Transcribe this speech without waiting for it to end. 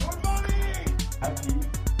happy,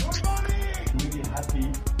 really happy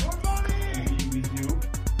to be with you,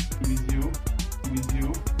 with you, with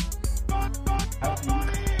you. Happy,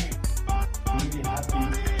 really happy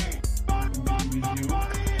to be with you,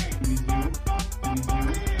 with you, with you.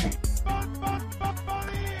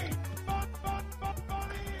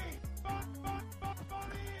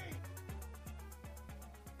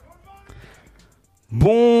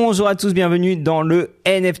 Bonjour à tous, bienvenue dans le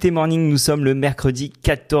NFT Morning. Nous sommes le mercredi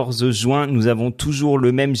 14 juin. Nous avons toujours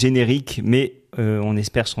le même générique, mais on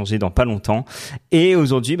espère changer dans pas longtemps. Et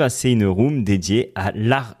aujourd'hui, c'est une room dédiée à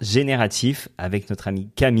l'art génératif avec notre amie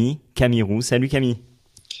Camille Roux. Salut Camille.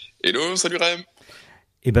 Hello, salut Rem.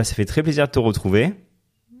 Et ça fait très plaisir de te retrouver.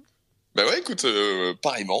 Bah ouais, écoute,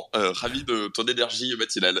 pareillement, ravi de ton énergie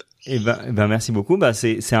matinale. Et merci beaucoup.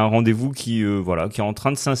 C'est un rendez-vous qui est en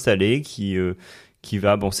train de s'installer, qui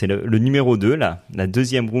va, c'est le numéro 2, la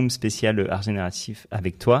deuxième room spéciale art génératif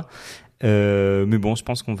avec toi. Mais je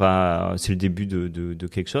pense c'est le début de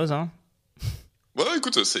quelque chose, hein. Ouais,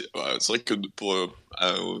 écoute, c'est vrai que pour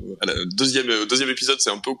à la deuxième épisode,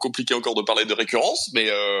 c'est un peu compliqué encore de parler de récurrence, mais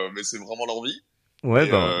c'est vraiment l'envie. Ouais,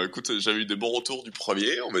 écoute, j'avais eu des bons retours du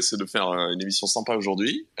premier. On va essayer de faire une émission sympa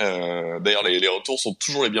aujourd'hui. D'ailleurs, les retours sont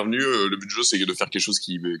toujours les bienvenus. Le but du jeu, c'est de faire quelque chose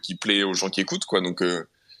qui plaît aux gens qui écoutent, quoi. Donc,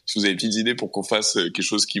 si vous avez des petites idées pour qu'on fasse quelque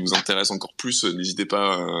chose qui vous intéresse encore plus, n'hésitez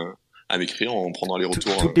pas à m'écrire. On prendra les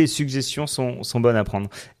retours. Toutes les suggestions sont bonnes à prendre.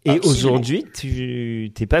 Et Absolument. Aujourd'hui,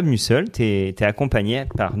 tu t'es pas venu seul, t'es accompagné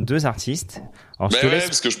par deux artistes. Alors, je te laisse...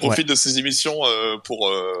 parce que je profite de ces émissions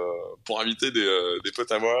pour inviter des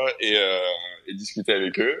potes à moi et discuter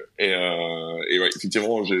avec eux. Et ouais,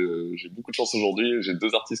 effectivement, j'ai beaucoup de chance aujourd'hui. J'ai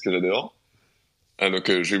deux artistes que j'adore.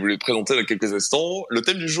 Donc, je vais vous les présenter dans quelques instants. Le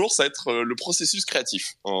thème du jour, ça va être le processus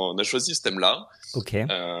créatif. On a choisi ce thème-là. Ok.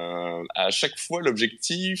 À chaque fois,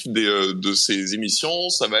 l'objectif de ces émissions,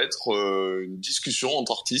 ça va être une discussion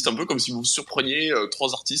entre artistes, un peu comme si vous surpreniez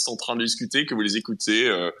trois artistes en train de discuter, que vous les écoutez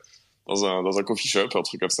dans un coffee shop, un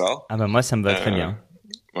truc comme ça. Ah moi, ça me va très bien.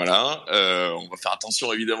 Voilà. On va faire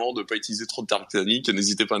attention évidemment de pas utiliser trop de termes techniques.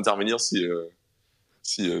 N'hésitez pas à intervenir si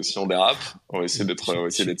on dérape. On va essayer d'être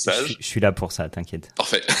sage. Je suis là pour ça, t'inquiète.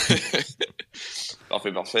 Parfait.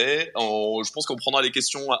 Parfait. Je pense qu'on prendra les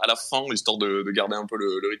questions à la fin, histoire de garder un peu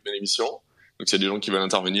le rythme de l'émission. Donc, s'il y a des gens qui veulent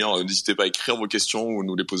intervenir, n'hésitez pas à écrire vos questions ou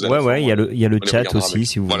nous les poser à la fin. Ouais, il y a le chat aussi, avec.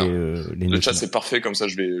 si vous Voilà. voulez les noter. Le chat, c'est parfait, comme ça,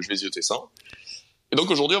 je vais zioter ça. Et donc,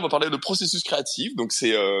 aujourd'hui, on va parler de processus créatif. Donc,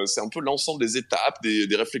 c'est un peu l'ensemble des étapes,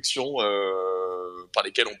 des réflexions, par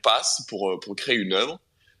lesquelles on passe pour créer une œuvre.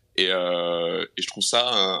 Et je trouve ça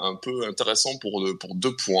un peu intéressant pour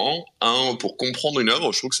deux points. Un, pour comprendre une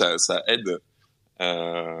œuvre, je trouve que ça aide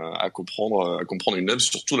à comprendre une œuvre,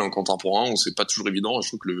 surtout dans le contemporain où c'est pas toujours évident. Je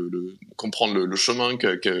trouve que comprendre le chemin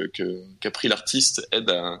qu'a pris l'artiste aide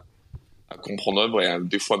à comprendre l'œuvre et à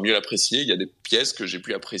des fois mieux l'apprécier. Il y a des pièces que j'ai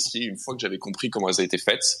pu apprécier une fois que j'avais compris comment elles avaient été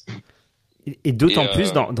faites. Et d'autant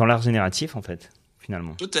plus dans l'art génératif, en fait,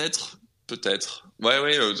 finalement. Peut-être. Ouais,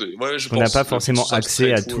 je pense. On n'a pas forcément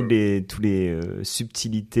accès à tous les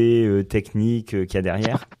subtilités techniques qu'il y a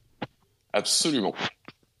derrière. Absolument.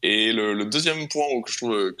 Et le deuxième point que je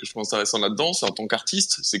trouve intéressant là-dedans, c'est en tant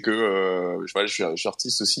qu'artiste, c'est que je suis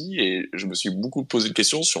artiste aussi et je me suis beaucoup posé de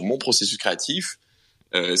questions sur mon processus créatif.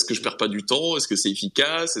 Est-ce que je perds pas du temps? Est-ce que c'est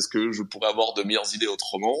efficace? Est-ce que je pourrais avoir de meilleures idées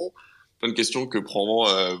autrement? Plein de questions que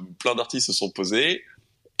probablement plein d'artistes se sont posées.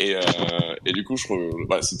 Et du coup,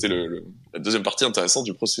 c'était la deuxième partie intéressante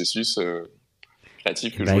du processus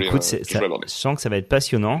créatif que je voulais aborder. Je sens que ça va être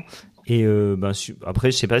passionnant. Et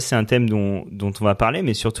après, je sais pas si c'est un thème dont on va parler,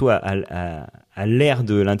 mais surtout à l'ère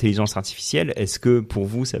de l'intelligence artificielle, est-ce que pour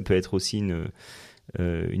vous, ça peut être aussi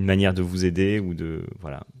une manière de vous aider ou de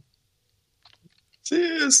voilà.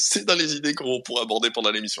 C'est dans les idées qu'on pourra aborder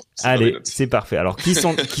pendant l'émission. Allez, c'est parfait. Alors, qui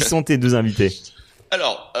sont tes deux invités?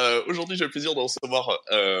 Alors, aujourd'hui, j'ai le plaisir de recevoir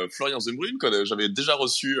Florian Zumbrunn, que j'avais déjà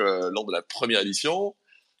reçu lors de la première édition.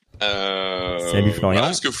 Salut Florian.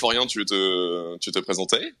 Voilà, est-ce que Florian, tu veux te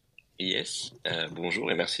présenter? Yes, bonjour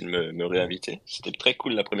et merci de me réinviter. C'était très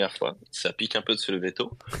cool la première fois. Ça pique un peu de se lever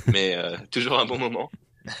tôt, mais toujours un bon moment.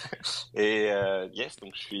 Et yes,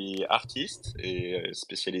 donc je suis artiste et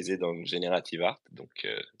spécialisé dans le générative art, donc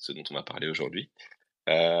ce dont on va parler aujourd'hui.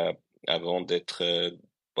 Avant d'être,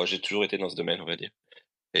 j'ai toujours été dans ce domaine, on va dire.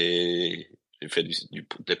 Et j'ai fait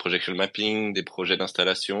des projection mapping, des projets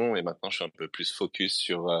d'installation, et maintenant je suis un peu plus focus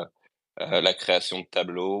sur la création de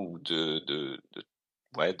tableaux ou de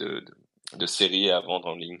séries à vendre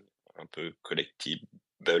en ligne, un peu collectible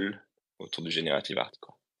autour du générative art,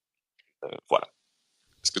 quoi. Voilà.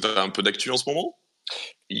 Est-ce que tu as un peu d'actu en ce moment?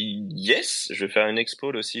 Yes, je vais faire une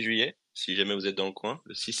expo le 6 juillet si jamais vous êtes dans le coin,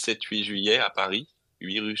 le 6, 7, 8 juillet à Paris,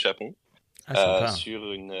 8 rue Chapon, Sympa.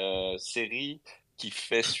 sur une série qui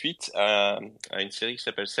fait suite à une série qui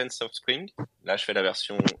s'appelle Sense of Spring. Là, je fais la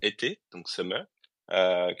version été, donc summer,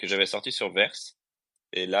 que j'avais sorti sur Verse.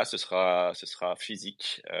 Et là, ce sera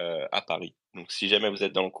physique à Paris. Donc, si jamais vous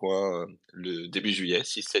êtes dans le coin le début juillet,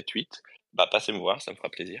 6, 7, 8, bah passez me voir, ça me fera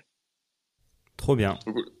plaisir. Trop bien.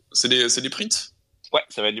 Trop cool. C'est des prints? Ouais,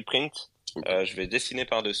 ça va être du print. Trop cool. Je vais dessiner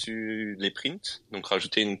par-dessus les prints, donc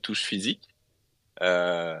rajouter une touche physique.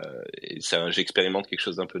 Et j'expérimente quelque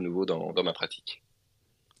chose d'un peu nouveau dans ma pratique.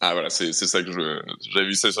 Ah voilà, c'est ça que j'avais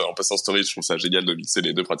vu ça en passant en story, je trouve ça génial de mixer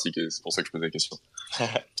les deux pratiques et c'est pour ça que je posais la question.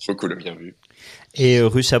 Trop cool. Bien vu. Et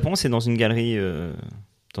rue Chapon, c'est dans une galerie,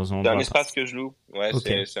 dans un C'est endroit. un espace que je loue. Ouais,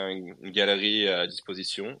 Ok. c'est une galerie à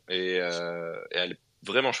disposition et elle est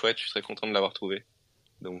vraiment chouette. Je suis très content de l'avoir trouvée.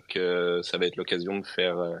 Donc ça va être l'occasion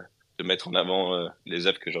de mettre en avant les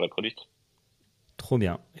œuvres que j'aurais produites. Trop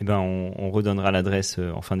bien. Eh ben, on redonnera l'adresse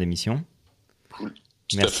en fin d'émission. Cool.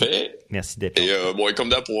 Tout Merci. à fait. Merci d'être là. Et bon, et comme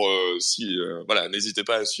d'hab, voilà, n'hésitez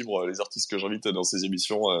pas à suivre les artistes que j'invite dans ces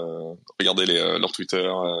émissions. Regardez leur Twitter,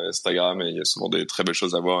 Instagram, et il y a souvent des très belles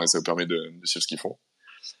choses à voir et ça vous permet de suivre ce qu'ils font.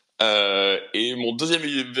 Et mon deuxième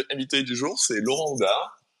invité du jour, c'est Laurent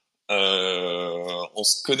Houdard. On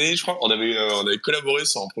se connaît, je crois. On avait collaboré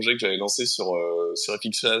sur un projet que j'avais lancé sur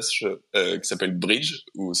FXH qui s'appelle Bridge,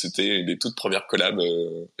 où c'était une des toutes premières collabs.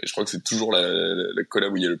 Et je crois que c'est toujours la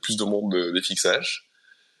collab où il y a le plus de monde d'FXH.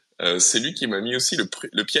 C'est lui qui m'a mis aussi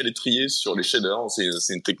le pied à l'étrier sur les shaders.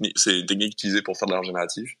 C'est une technique utilisée pour faire de l'art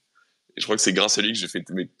génératif. Et je crois que c'est grâce à lui que j'ai fait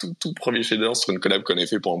mes tout premiers shaders sur une collab qu'on avait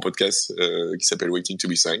fait pour un podcast qui s'appelle Waiting to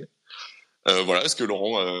be Signed. Voilà, est-ce que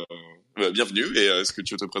Laurent, bienvenue, et est-ce que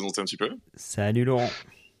tu veux te présenter un petit peu? Salut Laurent.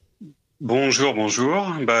 Bonjour.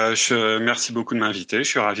 Merci beaucoup de m'inviter. Je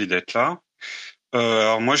suis ravi d'être là.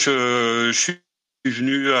 Alors moi, je suis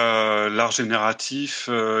venu à l'art génératif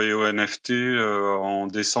et au NFT en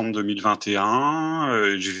décembre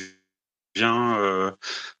 2021. Je viens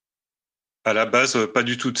à la base pas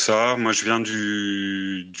du tout de ça. Moi, je viens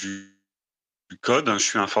du code. Je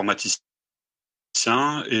suis informaticien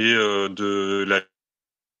et de la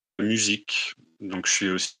musique. Donc, je suis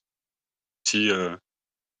aussi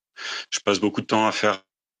je passe beaucoup de temps à faire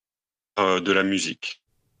de la musique.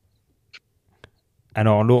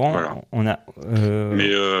 Alors Laurent, Voilà. on a. Mais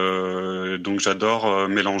donc j'adore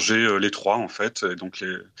mélanger les trois en fait. Et donc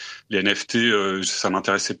les NFT, ça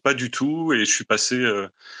m'intéressait pas du tout et je suis passé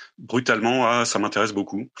brutalement à ça m'intéresse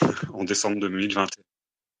beaucoup en décembre 2021.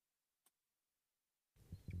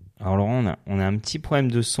 Alors Laurent, on a un petit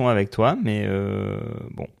problème de son avec toi, mais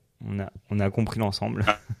bon, on a compris l'ensemble.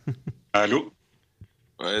 Allô?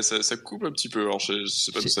 Ouais, ça coupe un petit peu. Alors je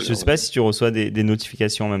sais pas d'où ça vient. Je sais pas si tu reçois des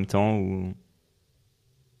notifications en même temps ou.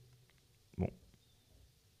 Bon.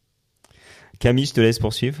 Camille, je te laisse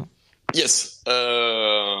poursuivre. Yes.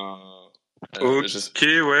 Ok,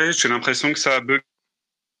 ouais, j'ai l'impression que ça a bugué.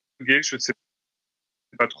 Je sais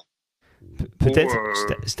pas trop. Peut-être,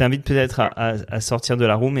 je t'invite peut-être à sortir de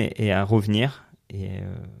la room et à revenir et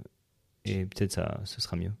peut-être ce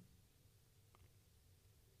sera mieux.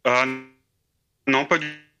 Non, pas du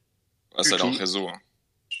ça a l'air tout. en réseau. Hein.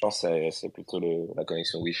 Je pense que c'est plutôt la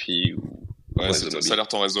connexion Wi-Fi ou Ouais, réseau ça mobile. a l'air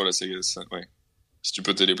ton réseau là. Ouais. Si tu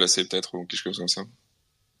peux te déplacer peut-être ou quelque chose comme ça.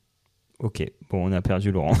 Ok, bon, on a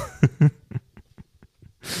perdu Laurent.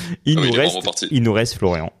 Il est vraiment reparti. Il nous reste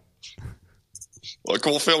Florian. Bon,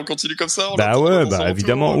 comment on fait? On continue comme ça? Bah ouais, bah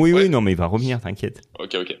évidemment. Oui, non, mais il va revenir, t'inquiète.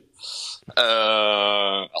 Ok.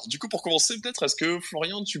 Alors du coup, pour commencer, peut-être, est-ce que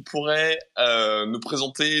Florian, tu pourrais nous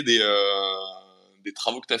présenter des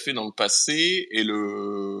travaux que tu as fait dans le passé et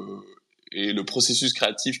le processus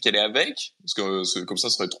créatif qu'elle est avec? Parce que comme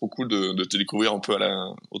ça serait trop cool de te découvrir un peu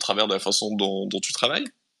au travers de la façon dont tu travailles.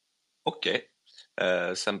 Ok,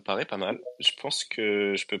 ça me paraît pas mal. Je pense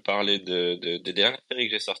que je peux parler des dernières séries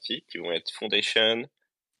que j'ai sorties, qui vont être Foundation.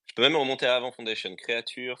 Je peux même remonter à avant Foundation,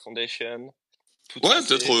 Créature, Foundation. Ouais,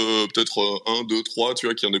 peut-être 1, 2, 3, tu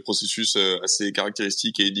vois, qui ont des processus assez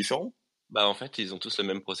caractéristiques et différents. Bah en fait, ils ont tous le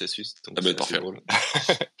même processus, donc Ah bah c'est parfait. assez drôle.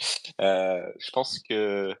 Je pense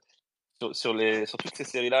que sur toutes ces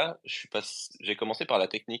séries-là, j'ai commencé par la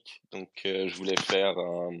technique. Donc je voulais faire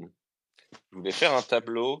un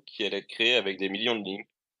tableau qui allait être créé avec des millions de lignes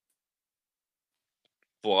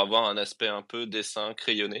pour avoir un aspect un peu dessin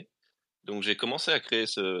crayonné. Donc j'ai commencé à créer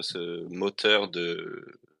ce moteur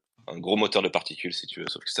un gros moteur de particules si tu veux,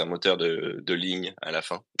 sauf que c'est un moteur de lignes à la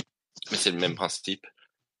fin. Mais c'est le même principe.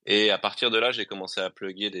 Et à partir de là, j'ai commencé à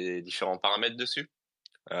plugger des différents paramètres dessus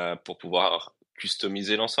pour pouvoir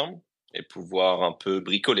customiser l'ensemble et pouvoir un peu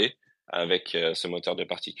bricoler avec ce moteur de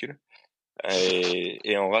particules.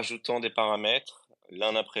 et en rajoutant des paramètres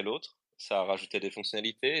l'un après l'autre, ça rajoutait des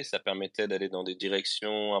fonctionnalités et ça permettait d'aller dans des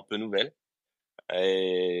directions un peu nouvelles.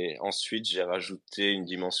 Et ensuite, j'ai rajouté une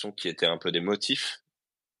dimension qui était un peu des motifs,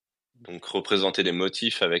 donc représenter des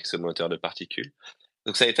motifs avec ce moteur de particules.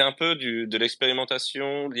 Donc ça a été un peu de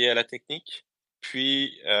l'expérimentation liée à la technique.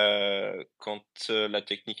 Puis quand la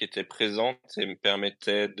technique était présente et me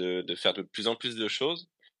permettait de faire de plus en plus de choses,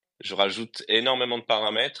 je rajoute énormément de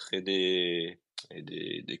paramètres et des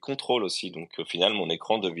contrôles aussi. Donc au final, mon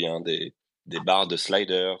écran devient des barres de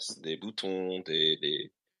sliders, des boutons,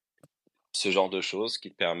 ce genre de choses qui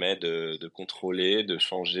permet de contrôler, de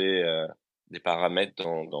changer des paramètres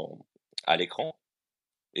à l'écran.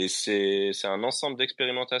 Et c'est un ensemble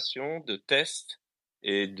d'expérimentations, de tests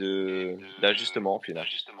et d'ajustements au final.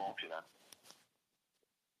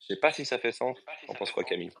 Je sais pas si ça fait sens. On pense quoi,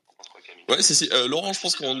 Camille? Ouais, si. Laurent, je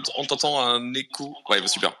pense qu'on t'entend un écho. Ouais, bah,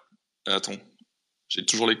 super. Attends, j'ai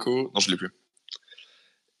toujours l'écho. Non, je l'ai plus.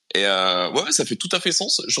 Et ouais, ça fait tout à fait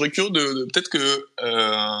sens. J'aurais curieux de peut-être que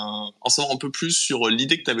en savoir un peu plus sur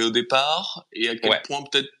l'idée que tu avais au départ et à quel point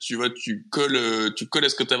peut-être tu colles à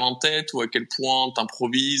ce que tu avais en tête ou à quel point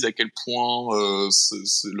t'improvises, à quel point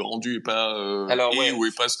le rendu est pas ou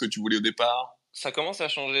est pas ce que tu voulais au départ. Ça commence à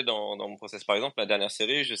changer dans mon process. Par exemple, la dernière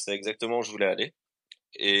série, je sais exactement où je voulais aller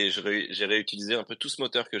et j'ai réutilisé un peu tout ce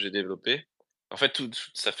moteur que j'ai développé. En fait,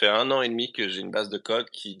 ça fait 1 an et demi que j'ai une base de code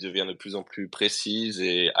qui devient de plus en plus précise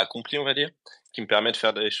et accomplie, on va dire, qui me permet de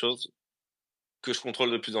faire des choses que je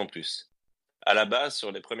contrôle de plus en plus. À la base,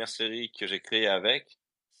 sur les premières séries que j'ai créées avec,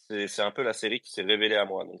 c'est un peu la série qui s'est révélée à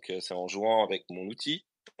moi. Donc, c'est en jouant avec mon outil,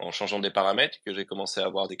 en changeant des paramètres, que j'ai commencé à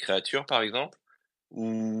avoir des créatures, par exemple,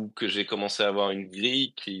 ou que j'ai commencé à avoir une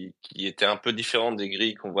grille qui était un peu différente des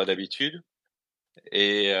grilles qu'on voit d'habitude.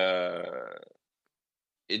 Et,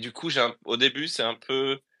 et du coup, au début, c'est un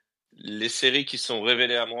peu les séries qui sont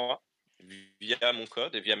révélées à moi via mon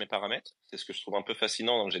code et via mes paramètres. C'est ce que je trouve un peu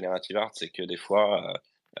fascinant dans le générative art, c'est que des fois,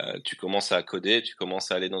 tu commences à coder, tu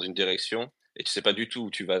commences à aller dans une direction et tu sais pas du tout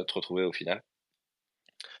où tu vas te retrouver au final.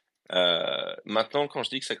 Maintenant, quand je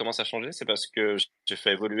dis que ça commence à changer, c'est parce que j'ai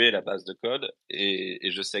fait évoluer la base de code et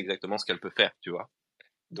je sais exactement ce qu'elle peut faire, tu vois.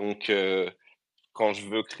 Donc, quand je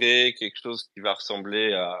veux créer quelque chose qui va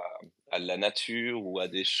ressembler à la nature ou à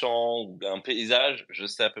des champs ou à un paysage, je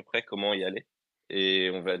sais à peu près comment y aller. Et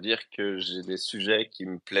on va dire que j'ai des sujets qui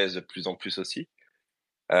me plaisent de plus en plus aussi.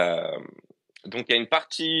 Euh, donc il y a une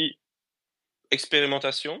partie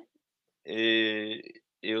expérimentation et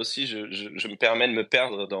aussi je me permets de me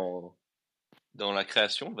perdre dans la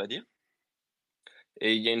création, on va dire.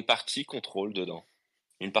 Et il y a une partie contrôle dedans,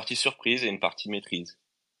 une partie surprise et une partie maîtrise.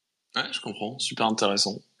 Ouais, je comprends. Super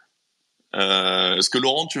intéressant. Est-ce que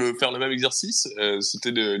Laurent, tu veux faire le même exercice?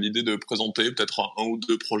 C'était l'idée de présenter peut-être un ou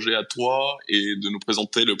deux projets à toi et de nous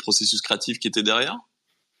présenter le processus créatif qui était derrière?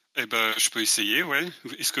 Eh ben, je peux essayer, ouais.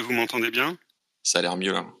 Est-ce que vous m'entendez bien? Ça a l'air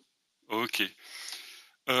mieux là. Ok.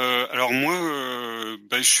 Alors moi,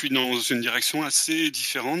 je suis dans une direction assez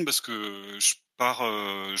différente parce que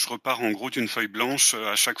je repars en gros d'une feuille blanche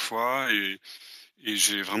à chaque fois et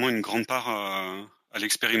j'ai vraiment une grande part à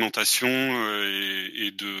l'expérimentation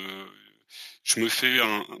je me fais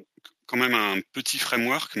quand même un petit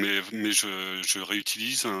framework, mais je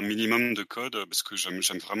réutilise un minimum de code parce que j'aime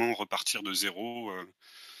vraiment repartir de zéro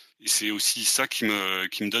et c'est aussi ça qui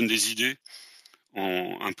me donne des idées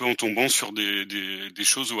un peu en tombant sur des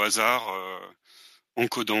choses au hasard en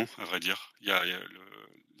codant, à vrai dire.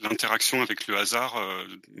 L'interaction avec le hasard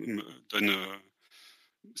me donne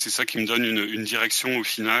c'est ça qui me donne une direction au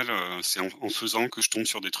final. C'est en faisant que je tombe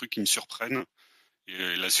sur des trucs qui me surprennent.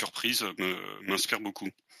 Et la surprise m'inspire beaucoup.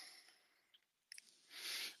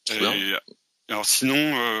 Et, alors sinon,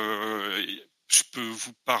 je peux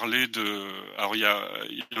vous parler de... Alors il y a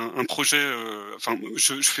un projet...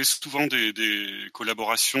 je fais souvent des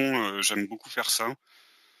collaborations. J'aime beaucoup faire ça.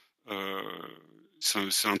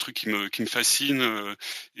 C'est un truc qui me fascine.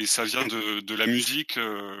 Et ça vient de la musique.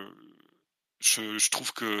 Je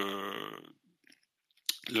trouve que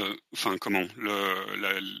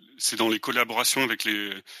c'est dans les collaborations avec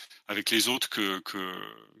les autres que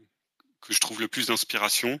je trouve le plus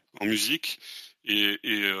d'inspiration en musique et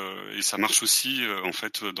ça marche aussi en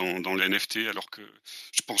fait dans les NFT alors que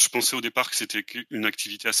je pensais au départ que c'était une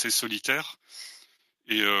activité assez solitaire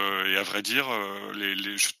et à vrai dire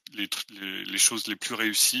les choses les plus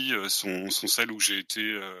réussies sont celles où j'ai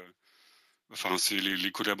été c'est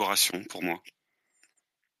les collaborations pour moi.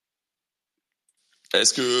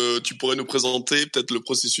 Est-ce que tu pourrais nous présenter peut-être le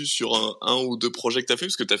processus sur un ou deux projets que tu as fait?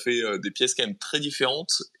 Parce que tu as fait des pièces quand même très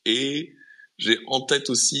différentes et j'ai en tête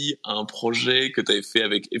aussi un projet que tu avais fait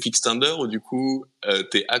avec FXtender où du coup,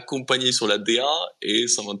 t'es accompagné sur la DA et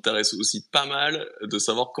ça m'intéresse aussi pas mal de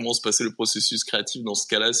savoir comment se passait le processus créatif dans ce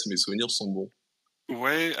cas-là, si mes souvenirs sont bons.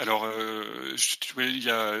 Ouais, alors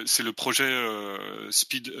c'est le projet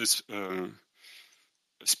Speed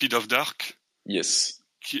of Dark. Yes.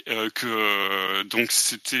 Donc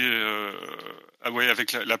c'était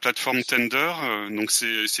avec la plateforme Tender. Donc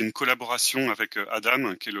c'est une collaboration avec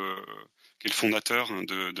Adam qui est le fondateur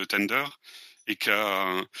de Tender et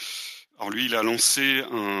alors lui il a lancé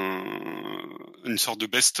une sorte de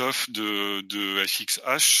best-of de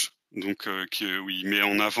FXH, donc où il met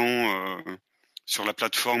en avant sur la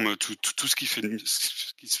plateforme tout ce qui se fait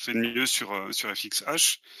de mieux sur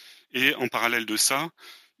FXH, et en parallèle de ça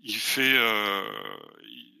il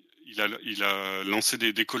a lancé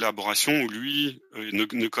des collaborations où lui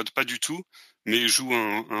ne code pas du tout, mais joue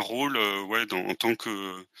un rôle en tant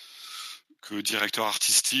que directeur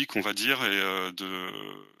artistique, on va dire, et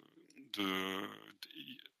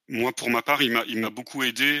moi pour ma part il m'a beaucoup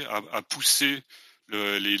aidé à pousser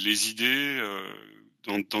les idées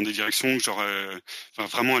dans des directions que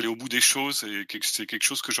vraiment aller au bout des choses, et c'est quelque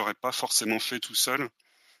chose que j'aurais pas forcément fait tout seul.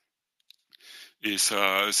 Et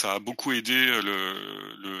ça a beaucoup aidé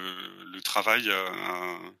le travail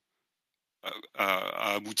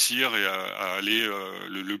à aboutir et à aller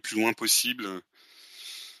le plus loin possible.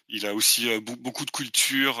 Il a aussi beaucoup de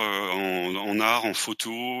culture en art, en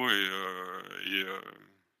photo, et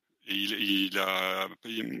il a,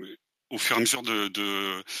 au fur et à mesure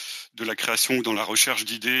de la création ou dans la recherche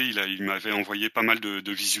d'idées, il m'avait envoyé pas mal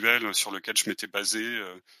de visuels sur lesquels je m'étais basé.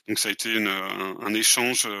 Donc ça a été un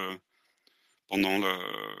échange pendant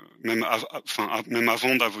même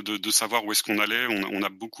avant de savoir où est-ce qu'on allait. On a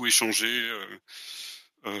beaucoup échangé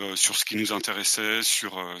sur ce qui nous intéressait,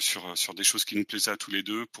 sur des choses qui nous plaisaient à tous les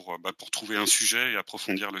deux, pour trouver un sujet et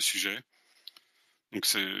approfondir le sujet. Donc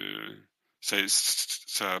ça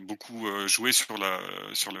a beaucoup joué sur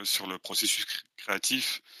le processus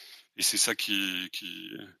créatif, et c'est ça qui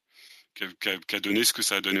a donné ce que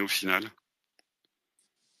ça a donné au final.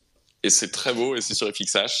 Et c'est très beau, et c'est sur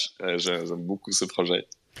FXH. J'aime beaucoup ce projet.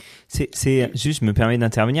 C'est juste, je me permets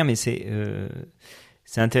d'intervenir, mais c'est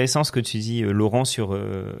intéressant ce que tu dis, Laurent, sur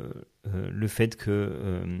le fait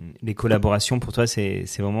que les collaborations, pour toi, c'est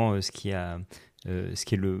vraiment ce qui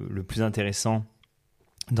est le plus intéressant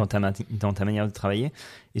dans ta manière de travailler.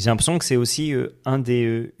 Et j'ai l'impression que c'est aussi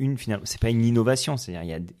finalement, c'est pas une innovation,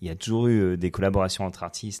 c'est-à-dire il y a toujours eu des collaborations entre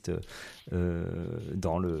artistes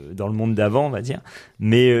dans le monde d'avant, on va dire,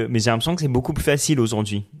 mais j'ai l'impression que c'est beaucoup plus facile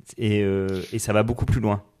aujourd'hui, et ça va beaucoup plus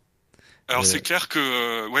loin. Alors c'est clair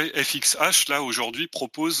que FXH là aujourd'hui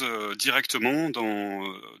propose directement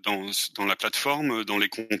dans la plateforme, dans les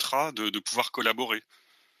contrats, de pouvoir collaborer.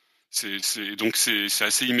 Donc c'est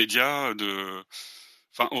assez immédiat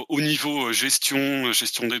au niveau gestion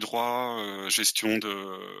des droits, gestion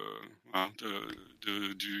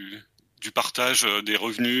du partage des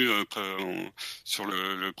revenus sur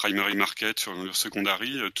le primary market, sur le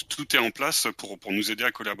secondary, tout est en place pour nous aider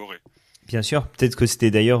à collaborer. Bien sûr, peut-être que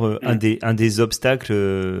c'était d'ailleurs un des obstacles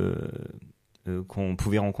qu'on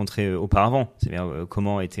pouvait rencontrer auparavant. C'est-à-dire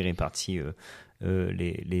comment étaient répartis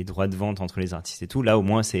les droits de vente entre les artistes et tout. Là, au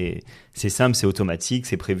moins, c'est simple, c'est automatique,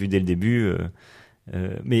 c'est prévu dès le début.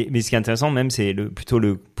 Mais ce qui est intéressant même, c'est plutôt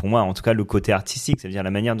pour moi en tout cas, le côté artistique, c'est-à-dire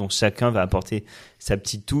la manière dont chacun va apporter sa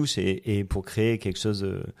petite touche et pour créer quelque chose,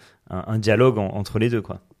 un dialogue entre les deux,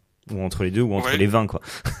 quoi, ou entre les deux, ou entre les 20, quoi,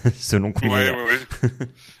 selon comment. Ouais.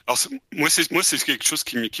 Alors moi c'est quelque chose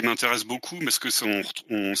qui m'intéresse beaucoup, parce que ça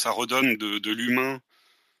redonne de l'humain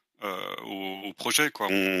au projet, quoi.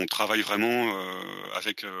 On travaille vraiment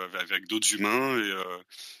avec d'autres humains,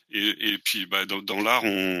 et puis dans l'art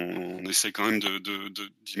on essaie quand même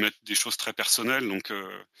d'y mettre des choses très personnelles, donc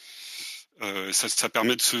ça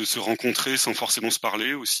permet de se rencontrer sans forcément se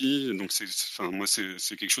parler aussi. Donc moi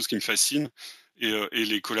c'est quelque chose qui me fascine, et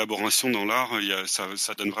les collaborations dans l'art,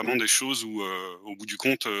 ça donne vraiment des choses où au bout du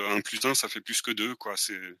compte 1 plus 1 ça fait plus que 2, quoi.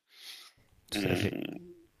 Tout à fait.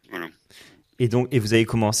 Voilà. Et vous avez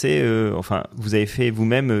commencé, vous avez fait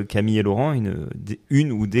vous-même, Camille et Laurent,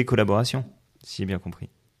 une ou des collaborations, si j'ai bien compris.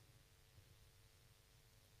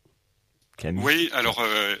 Camille. Oui, alors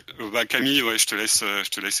Camille, je te laisse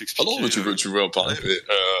expliquer. Ah non, mais tu veux en parler. Mais,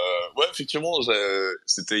 effectivement,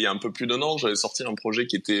 c'était il y a un peu plus d'1 an, j'avais sorti un projet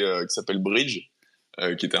qui s'appelle Bridge,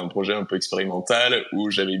 qui était un projet un peu expérimental,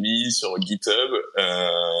 où j'avais mis sur GitHub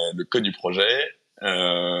le code du projet.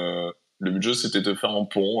 Le but du jeu, c'était de faire un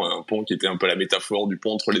pont qui était un peu la métaphore du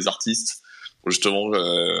pont entre les artistes, pour justement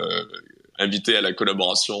inviter à la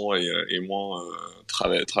collaboration et moins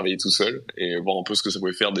travailler tout seul et voir un peu ce que ça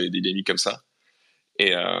pouvait faire des dynamiques comme ça.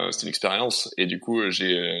 Et c'était une expérience. Et du coup,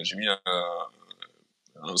 j'ai mis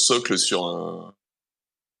un socle sur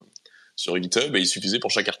GitHub, et il suffisait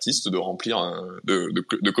pour chaque artiste de remplir,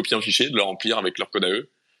 de copier un fichier, de le remplir avec leur code à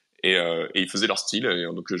eux, et ils faisaient leur style. Et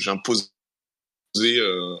donc j'imposais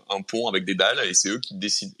un pont avec des dalles, et c'est eux qui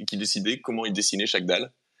décidaient comment ils dessinaient chaque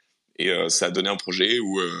dalle. Et ça a donné un projet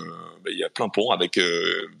où il y a plein de ponts avec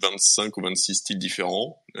 25 ou 26 styles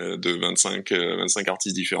différents, de 25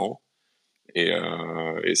 artistes différents. Et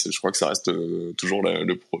je crois que ça reste toujours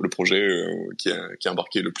le projet qui a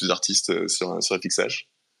embarqué le plus d'artistes sur FXH.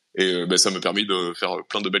 Et ça m'a permis de faire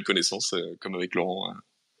plein de belles connaissances, comme avec Laurent.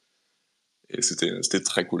 Et c'était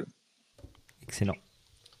très cool. Excellent.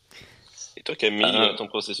 Et toi, Camille, ton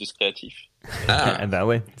processus créatif? Ah bah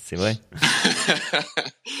ouais, c'est vrai.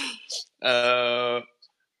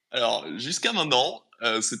 Alors, jusqu'à maintenant,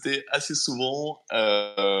 c'était assez souvent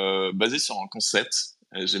basé sur un concept.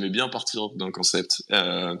 J'aimais bien partir d'un concept,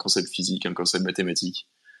 un concept physique, un concept mathématique.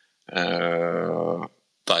 Par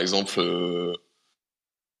exemple,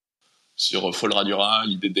 sur Folradura,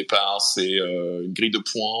 l'idée de départ, c'est une grille de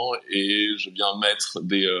points, et je viens mettre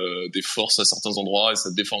des forces à certains endroits, et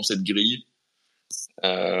ça déforme cette grille.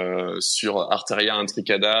 Sur Arteria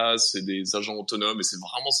Intricada, c'est des agents autonomes, et c'est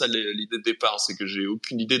vraiment ça l'idée de départ, c'est que j'ai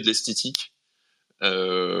aucune idée de l'esthétique,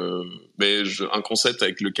 mais un concept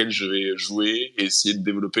avec lequel je vais jouer et essayer de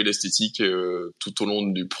développer l'esthétique tout au long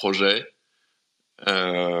du projet.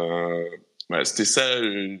 Voilà, c'était ça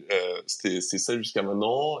jusqu'à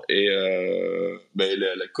maintenant. Et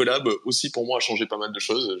la collab aussi pour moi a changé pas mal de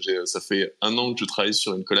choses. Ça fait 1 an que je travaille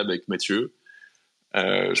sur une collab avec Mathieu.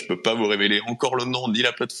 Je peux pas vous révéler encore le nom ni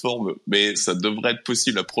la plateforme, mais ça devrait être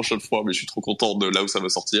possible la prochaine fois. Mais je suis trop content de là où ça va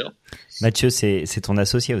sortir. Mathieu, c'est ton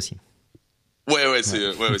associé aussi. Ouais,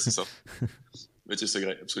 c'est ça. Mathieu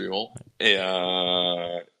Segré, absolument.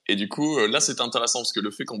 Et du coup, là, c'est intéressant parce que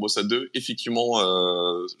le fait qu'on bosse à deux, effectivement,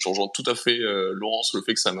 je rejoins tout à fait Laurent sur le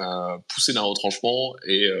fait que ça m'a poussé d'un retranchement,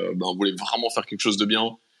 et on voulait vraiment faire quelque chose de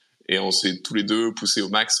bien, et on s'est tous les deux poussés au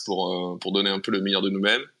max pour donner un peu le meilleur de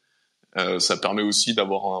nous-mêmes. Ça permet aussi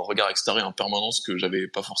d'avoir un regard extérieur en permanence que j'avais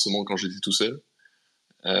pas forcément quand j'étais tout seul.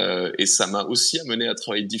 Et ça m'a aussi amené à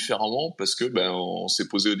travailler différemment parce que on s'est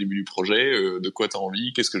posé au début du projet, de quoi t'as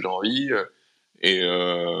envie, qu'est-ce que j'ai envie, et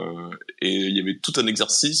il y avait tout un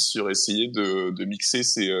exercice sur essayer de mixer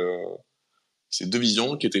ces deux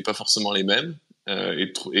visions qui étaient pas forcément les mêmes,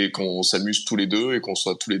 et qu'on s'amuse tous les deux et qu'on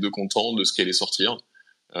soit tous les deux contents de ce qui allait sortir.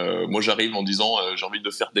 Moi j'arrive en disant j'ai envie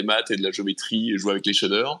de faire des maths et de la géométrie et jouer avec les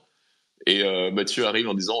shaders. Et Mathieu arrive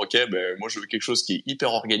en disant ok, moi je veux quelque chose qui est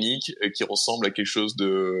hyper organique, qui ressemble à quelque chose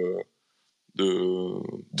de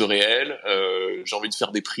réel. J'ai envie de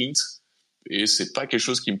faire des prints, et c'est pas quelque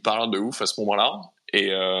chose qui me parle de ouf à ce moment-là.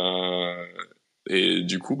 Et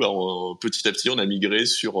du coup, petit à petit, on a migré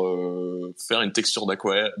sur faire une texture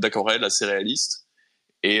d'aquarelle assez réaliste,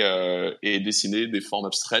 et dessiner des formes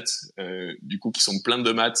abstraites, du coup qui sont pleines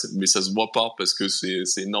de maths, mais ça se voit pas parce que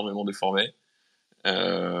c'est énormément déformé.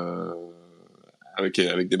 Avec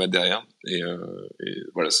des maths derrière, et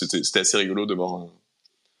voilà, c'était assez rigolo de voir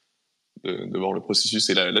le processus,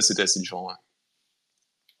 et là c'était assez différent. Ouais.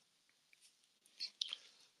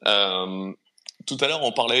 Tout à l'heure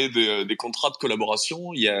on parlait des contrats de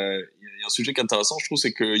collaboration. Il y a un sujet qui est intéressant, je trouve,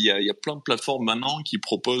 c'est qu'il y a plein de plateformes maintenant qui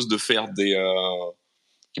proposent de faire des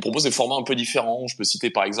formats un peu différents. Je peux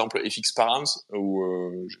citer par exemple FX Params, où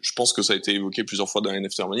je pense que ça a été évoqué plusieurs fois dans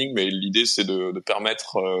NFT Learning, mais l'idée c'est de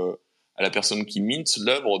permettre à la personne qui mint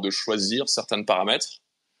l'œuvre de choisir certains paramètres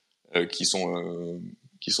qui sont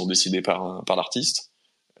décidés par l'artiste.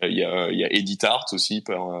 Il y a Edit Art aussi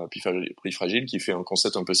par Prix Fragile qui fait un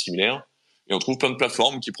concept un peu similaire. Et on trouve plein de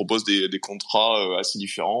plateformes qui proposent des contrats assez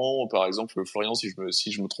différents. Par exemple, Florian, si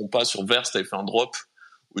je me trompe pas, sur Verse, t'avais fait un drop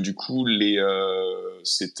où du coup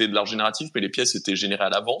c'était de l'art génératif, mais les pièces étaient générées à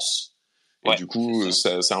l'avance. Et ouais, du coup,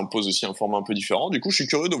 ça impose aussi un format un peu différent. Du coup, je suis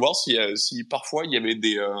curieux de voir si parfois il y avait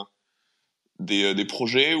des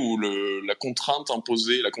projets où la contrainte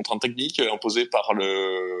technique imposée par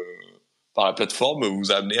la plateforme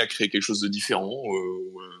vous a amené à créer quelque chose de différent.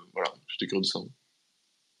 Voilà, j'étais curieux de ça.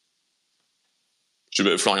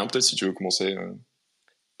 Florian, peut-être si tu veux commencer.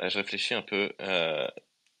 Je réfléchis un peu.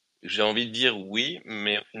 J'ai envie de dire oui,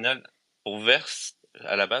 mais au final, pour Verse,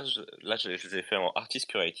 à la base, là, je les ai fait en artist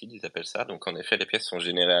curated, ils appellent ça. Donc, en effet, les pièces sont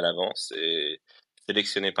générées à l'avance et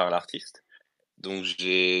sélectionnées par l'artiste. Donc,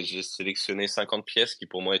 j'ai sélectionné 50 pièces qui,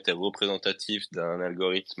 pour moi, étaient représentatives d'un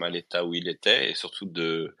algorithme à l'état où il était, et surtout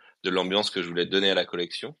de l'ambiance que je voulais donner à la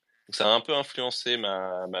collection. Donc, ça a un peu influencé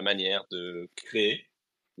ma manière de créer.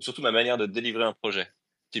 surtout ma manière de délivrer un projet.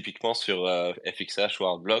 Typiquement sur FXH ou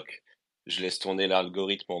Artblock, je laisse tourner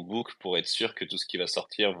l'algorithme en boucle pour être sûr que tout ce qui va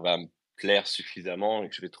sortir va me plaire suffisamment et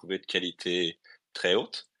que je vais trouver de qualité très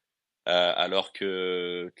haute. Alors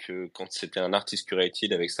que quand c'était un artist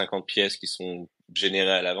curated avec 50 pièces qui sont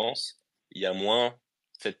générées à l'avance, il y a moins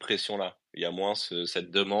cette pression-là. Il y a moins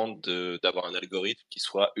cette demande d'avoir un algorithme qui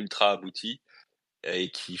soit ultra abouti et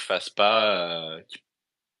qui fasse pas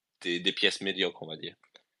des pièces médiocres, on va dire.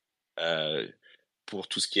 Pour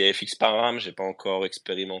tout ce qui est FX Param, j'ai pas encore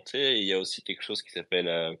expérimenté. Et il y a aussi quelque chose qui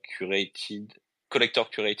s'appelle Collector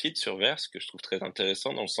Curated sur Verse, que je trouve très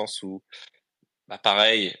intéressant dans le sens où, bah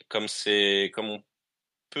pareil, comme c'est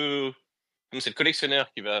le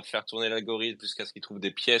collectionneur qui va faire tourner l'algorithme jusqu'à ce qu'il trouve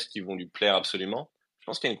des pièces qui vont lui plaire absolument. Je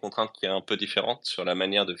pense qu'il y a une contrainte qui est un peu différente sur la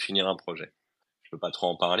manière de finir un projet. Je peux pas trop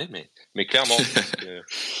en parler, mais clairement, parce que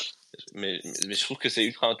mais je trouve que c'est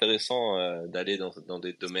ultra intéressant d'aller dans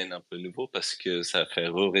des domaines un peu nouveaux parce que ça fait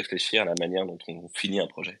réfléchir à la manière dont on finit un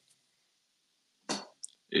projet.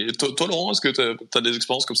 Et toi Laurent, est-ce que t'as des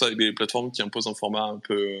expériences comme ça avec des plateformes qui imposent un format un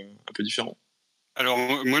peu différent? Alors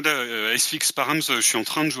moi, SFX Params, je suis en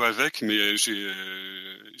train de jouer avec, mais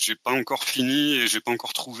j'ai pas encore fini et j'ai pas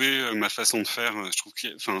encore trouvé ma façon de faire. Je trouve que,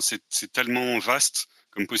 c'est tellement vaste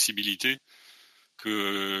comme possibilité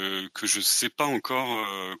que je sais pas encore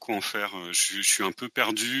quoi en faire. Je suis un peu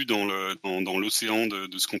perdu dans l'océan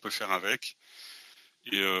de ce qu'on peut faire avec.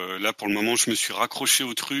 Et là, pour le moment, je me suis raccroché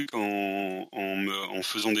au truc en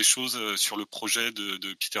faisant des choses sur le projet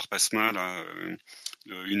de Peter Pasma, là,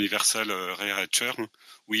 le Universal Rearranger,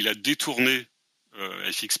 où il a détourné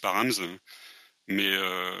FX Params. Mais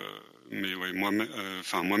ouais,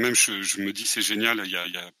 moi-même, je me dis c'est génial. Il y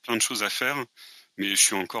a plein de choses à faire, mais je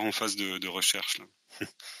suis encore en phase de recherche là.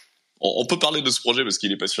 On peut parler de ce projet parce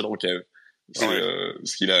qu'il est passionnant quand même.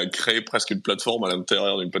 Parce qu'il a créé presque une plateforme à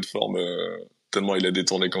l'intérieur d'une plateforme, tellement il a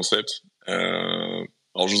détourné le concept.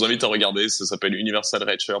 Alors je vous invite à regarder, ça s'appelle Universal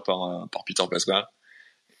Reacher par Peter Pasma.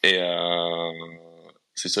 Et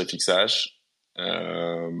c'est sur FXH.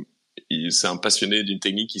 C'est un passionné d'une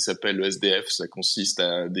technique qui s'appelle le SDF. Ça consiste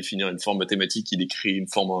à définir une forme mathématique qui décrit une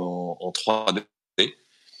forme en 3D.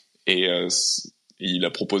 Et il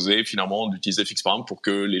a proposé finalement d'utiliser FXParam pour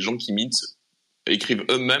que les gens qui mintent écrivent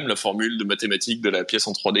eux-mêmes la formule de mathématiques de la pièce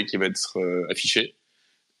en 3D qui va être affichée.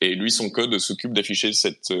 Et lui, son code s'occupe d'afficher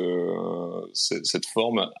cette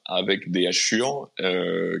forme avec des hachures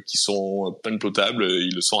qui sont panplotables.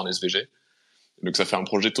 Il le sort en SVG. Donc ça fait un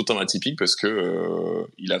projet totalement atypique parce que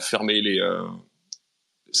il a fermé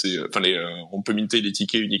on peut minter les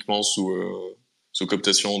tickets uniquement sous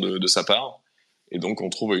cooptation de sa part. Et donc, on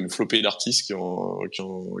trouve une flopée d'artistes qui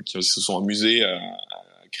se sont amusés à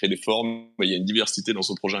créer des formes. Il y a une diversité dans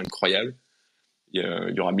ce projet incroyable. Il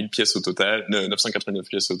y aura 1000 pièces au total, 989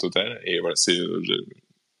 pièces au total. Et voilà,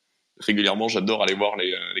 régulièrement, j'adore aller voir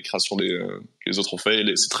les créations que les autres ont fait.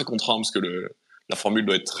 C'est très contraint parce que la formule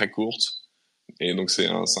doit être très courte. Et donc, c'est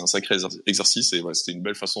un sacré exercice. Et voilà, c'était une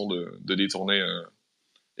belle façon de détourner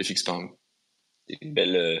FX Param.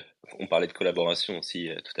 On parlait de collaboration aussi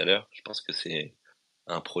tout à l'heure. Je pense que c'est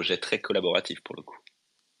un projet très collaboratif pour le coup.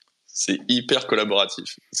 C'est hyper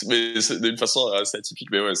collaboratif, mais c'est d'une façon assez atypique,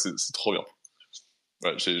 mais ouais, c'est trop bien.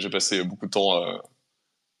 Ouais, j'ai passé beaucoup de temps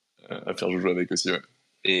à faire jouer avec aussi. Ouais.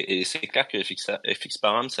 Et c'est clair que FX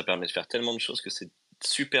Param, ça permet de faire tellement de choses que c'est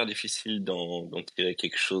super difficile d'en tirer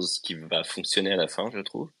quelque chose qui va fonctionner à la fin, je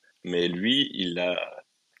trouve. Mais lui, il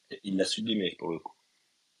l'a sublimé pour le coup.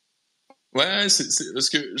 Ouais, c'est parce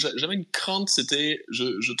que j'avais une crainte,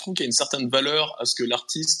 je trouve qu'il y a une certaine valeur à ce que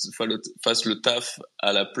l'artiste fasse le taf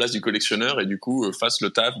à la place du collectionneur et du coup fasse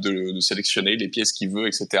le taf de sélectionner les pièces qu'il veut,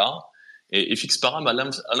 etc. Et FX Param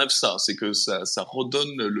enlève ça, c'est que ça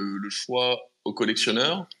redonne le choix au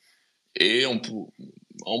collectionneur et on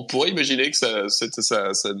pourrait imaginer que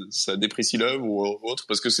ça déprécie l'œuvre ou autre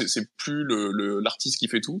parce que c'est plus l'artiste qui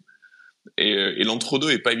fait tout. Et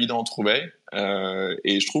l'entre-deux est pas évident à trouver.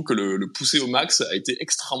 Et je trouve que le pousser au max a été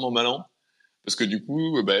extrêmement malin. Parce que du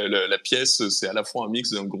coup, la pièce, c'est à la fois un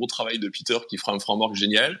mix d'un gros travail de Peter qui fera un framework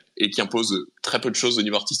génial et qui impose très peu de choses au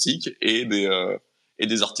niveau artistique et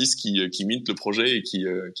des artistes qui mintent le projet et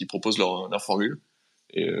qui proposent leur formule.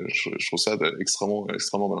 Et je trouve ça extrêmement,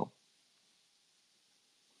 extrêmement malin.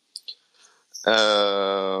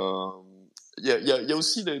 Il y a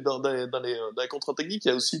aussi dans les contrats techniques, il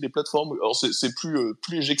y a aussi des plateformes. Alors c'est plus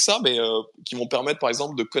léger que ça, mais qui vont permettre par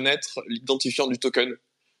exemple de connaître l'identifiant du token.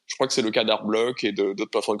 Je crois que c'est le cas d'Artblock et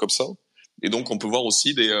d'autres plateformes comme ça. Et donc on peut voir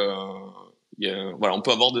aussi on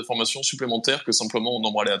peut avoir des formations supplémentaires que simplement en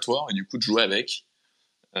nombre aléatoire et du coup de jouer avec.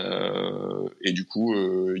 Et du coup,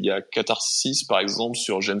 il y a Catharsis par exemple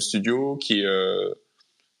sur Gem Studio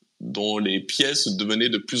dont les pièces devenaient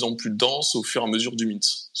de plus en plus denses au fur et à mesure du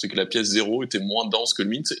mint. C'est que la pièce 0 était moins dense que le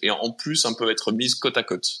mint et en plus, elles peuvent être mises côte à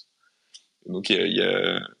côte. Donc il y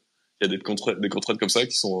a des contraintes comme ça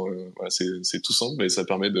qui sont voilà, c'est tout simple mais ça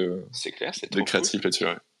permet C'est clair, c'est de trop créatif cool. là-dessus.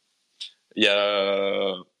 Ouais. Il y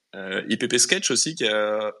a IPP Sketch aussi qui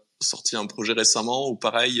a sorti un projet récemment où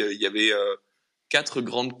pareil il y avait 4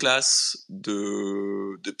 grandes classes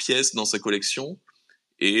de pièces dans sa collection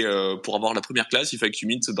et pour avoir la première classe il fallait que tu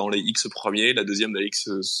mintes dans les X premiers, la deuxième dans les X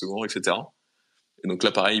seconds, etc. Et donc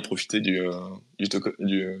là pareil il profitait du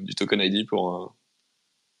token ID pour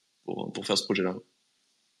faire ce projet-là.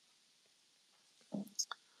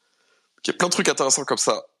 Il y a plein de trucs intéressants comme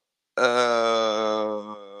ça. On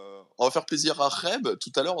va faire plaisir à Reb.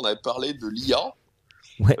 Tout à l'heure, on avait parlé de l'IA.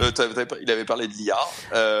 Ouais. Il avait parlé de l'IA.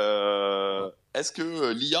 Est-ce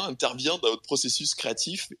que l'IA intervient dans votre processus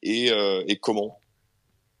créatif et comment?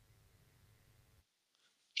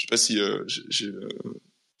 Je sais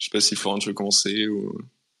pas si Florian tu veux commencer ou.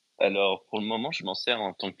 Alors, pour le moment, je m'en sers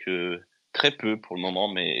en tant que très peu pour le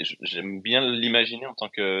moment, mais j'aime bien l'imaginer en tant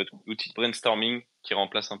qu'outil de brainstorming qui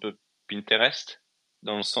remplace un peu Pinterest,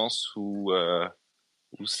 dans le sens où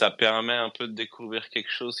ça permet un peu de découvrir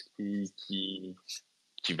quelque chose qui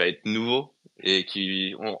va être nouveau et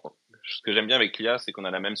ce que j'aime bien avec l'IA, c'est qu'on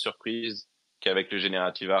a la même surprise qu'avec le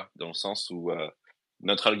génératif art, dans le sens où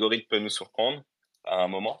notre algorithme peut nous surprendre à un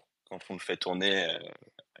moment quand on le fait tourner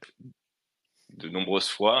de nombreuses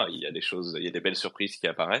fois. Il y a des belles surprises qui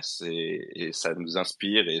apparaissent et ça nous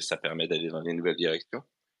inspire et ça permet d'aller dans des nouvelles directions.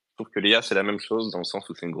 Je trouve que l'IA c'est la même chose dans le sens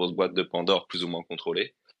où c'est une grosse boîte de Pandore plus ou moins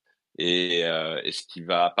contrôlée et ce qui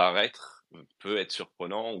va apparaître peut être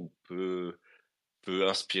surprenant ou peut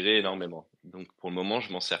inspirer énormément. Donc pour le moment,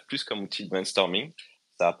 je m'en sers plus comme outil de brainstorming.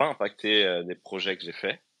 Ça n'a pas impacté des projets que j'ai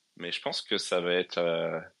faits, mais je pense que ça va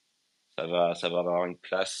avoir une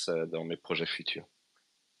place dans mes projets futurs.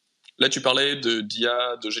 Là, tu parlais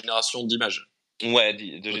d'IA de génération d'images. Ouais,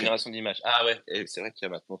 de génération d'images. Ah ouais, et c'est vrai qu'il y a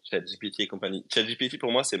maintenant ChatGPT et compagnie. ChatGPT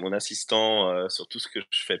pour moi, c'est mon assistant sur tout ce que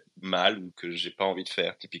je fais mal ou que j'ai pas envie de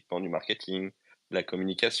faire, typiquement du marketing, de la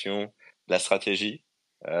communication, de la stratégie.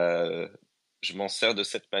 Je m'en sers de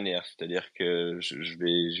cette manière, c'est-à-dire que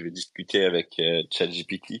je vais discuter avec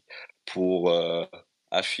ChatGPT pour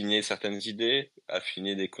affiner certaines idées,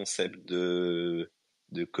 affiner des concepts de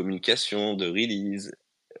communication, de release,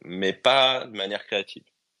 mais pas de manière créative.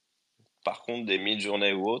 Par contre, des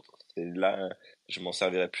mid-journées ou autres, c'est là, je m'en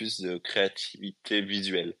servirai plus de créativité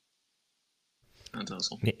visuelle.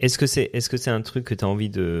 Intéressant. Mais est-ce que c'est un truc que tu as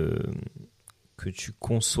envie que tu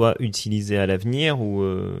conçois utiliser à l'avenir ou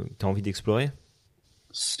tu as envie d'explorer?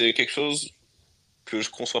 C'est quelque chose que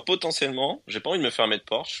je conçois potentiellement. J'ai pas envie de me fermer de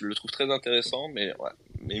porte. Je le trouve très intéressant, mais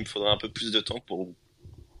il me faudra un peu plus de temps pour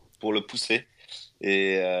le pousser.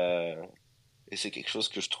 Et c'est quelque chose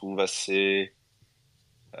que je trouve assez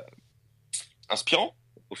inspirant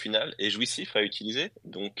au final et jouissif à utiliser.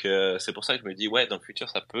 Donc c'est pour ça que je me dis dans le futur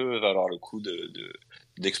ça peut valoir le coup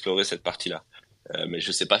d'explorer cette partie-là. Mais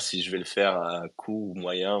je sais pas si je vais le faire à court,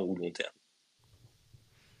 moyen ou long terme.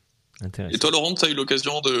 Et toi, Laurent, tu as eu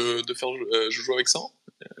l'occasion de faire joujou avec ça?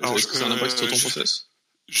 Est-ce que ça a un impact sur ton process?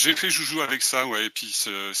 J'ai fait joujou avec ça, ouais, et puis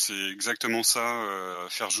c'est exactement ça,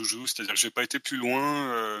 faire joujou, c'est-à-dire que j'ai pas été plus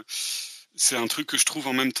loin. C'est un truc que je trouve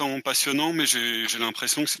en même temps passionnant, mais j'ai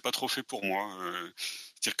l'impression que c'est pas trop fait pour moi.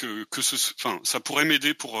 C'est-à-dire ça pourrait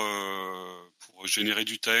m'aider pour générer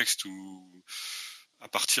du texte ou à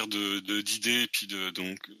partir d'idées, et puis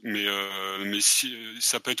mais si,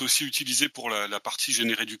 ça peut être aussi utilisé pour la partie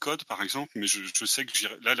générer du code, par exemple. Mais je sais que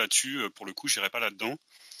là-dessus, pour le coup, j'irai pas là-dedans.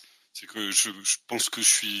 C'est que je pense que je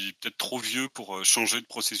suis peut-être trop vieux pour changer de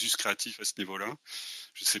processus créatif à ce niveau-là.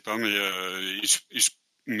 Je sais pas, mais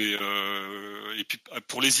et puis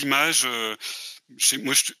pour les images,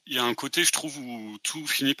 il y a un côté, je trouve, où tout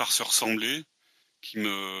finit par se ressembler, qui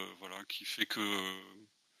fait que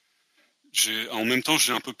en même temps,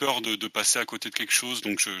 j'ai un peu peur de passer à côté de quelque chose,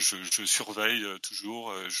 donc je surveille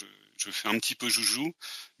toujours. Je fais un petit peu joujou,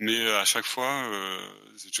 mais à chaque fois,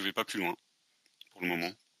 je vais pas plus loin pour le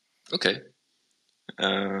moment. Ok.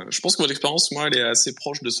 Je pense que mon expérience, moi, elle est assez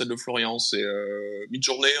proche de celle de Florian. C'est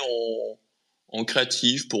mid-journée en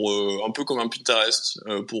créatif, pour un peu comme un Pinterest,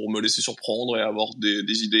 pour me laisser surprendre et avoir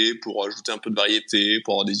des idées, pour ajouter un peu de variété,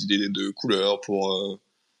 pour avoir des idées de couleurs, pour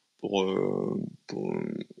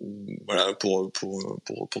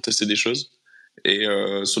tester des choses. Et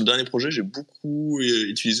sur le dernier projet, j'ai beaucoup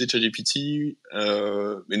utilisé ChatGPT,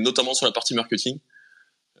 mais notamment sur la partie marketing.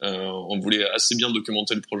 On voulait assez bien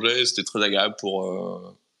documenter le projet, c'était très agréable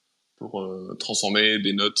pour pour transformer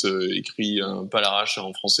des notes écrites un peu à l'arrache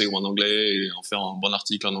en français ou en anglais et en faire un bon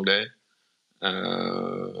article en anglais.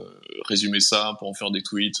 Résumer ça pour en faire des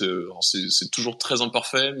tweets. Alors c'est toujours très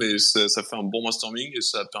imparfait, mais ça fait un bon brainstorming et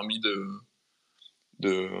ça a permis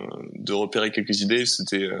de repérer quelques idées.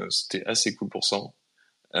 C'était assez cool pour ça.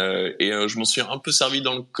 Et je m'en suis un peu servi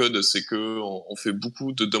dans le code. C'est que on fait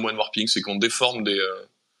beaucoup de domain warping, c'est qu'on déforme des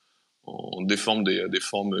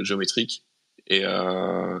formes géométriques. Et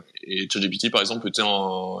ChatGPT, par exemple, était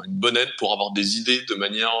une bonne aide pour avoir des idées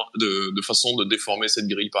de façon de déformer cette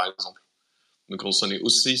grille, par exemple. Donc on s'en est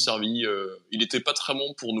aussi servi. Il n'était pas très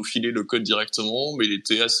bon pour nous filer le code directement, mais il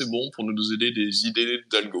était assez bon pour nous aider des idées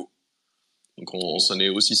d'algo. Donc on s'en est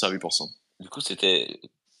aussi servi pour ça. Du coup, c'était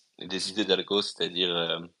des idées d'algo,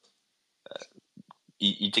 c'est-à-dire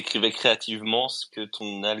il t'écrivait créativement ce que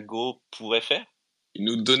ton algo pourrait faire. Il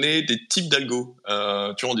nous donnait des types d'algo. Tu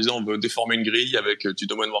vois, on disait on veut déformer une grille avec du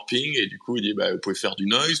domain warping, et du coup il dit vous pouvez faire du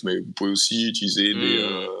noise, mais vous pouvez aussi utiliser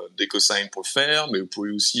des cosines pour le faire, mais vous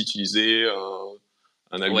pouvez aussi utiliser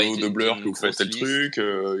un algo de blur que vous faites tel truc,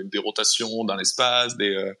 des rotations dans l'espace,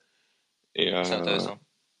 c'est intéressant.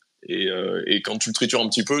 Et quand tu le tritures un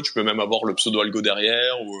petit peu, tu peux même avoir le pseudo-algo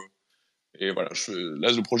derrière. Et voilà,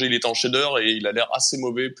 là le projet il était en shader et il a l'air assez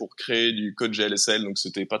mauvais pour créer du code GLSL, donc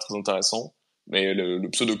c'était pas très intéressant. Mais le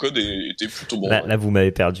pseudo-code était plutôt bon. Là, vous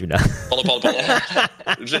m'avez perdu, là. Pardon.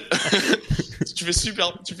 C'est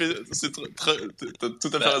t'as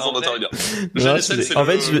tout à fait raison d'intervenir. En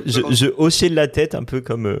fait, je hochais de la tête un peu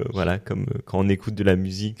comme quand on écoute de la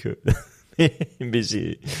musique. Mais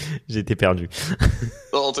j'étais perdu.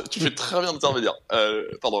 Non, tu fais très bien d'intervenir.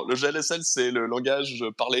 Le GLSL, c'est le langage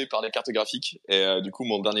parlé par les cartes graphiques. Et du coup,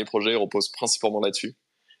 mon dernier projet repose principalement là-dessus.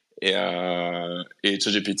 Et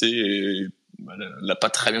ChatGPT l'a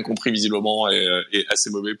pas très bien compris visiblement et est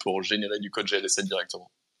assez mauvais pour générer du code GLSL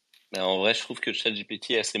directement. Mais en vrai, je trouve que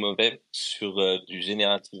ChatGPT est assez mauvais sur du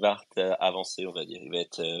génératif art avancé, on va dire. Il va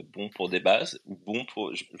être bon pour des bases, ou bon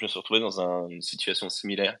pour. Je me suis retrouvé dans une situation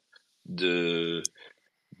similaire de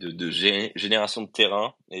génération de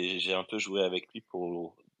terrain, et j'ai un peu joué avec lui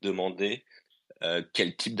pour demander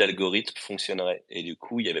quel type d'algorithme fonctionnerait. Et du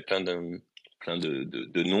coup, il y avait plein de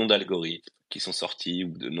noms d'algorithmes qui sont sortis,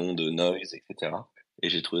 ou de noms de noise, etc. Et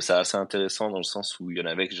j'ai trouvé ça assez intéressant dans le sens où il y en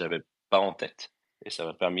avait que j'avais pas en tête, et ça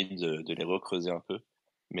m'a permis de les recreuser un peu.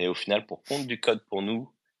 Mais au final, pour pondre du code pour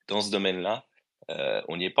nous dans ce domaine-là,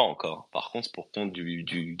 on n'y est pas encore. Par contre, pour pondre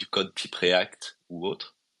du code type React ou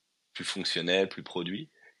autre, plus fonctionnel, plus produit,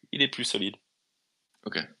 il est plus solide.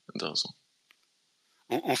 Ok, intéressant.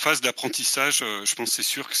 En phase d'apprentissage, je pense que c'est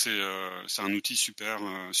sûr que c'est un outil super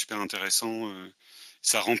intéressant.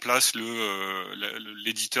 Ça remplace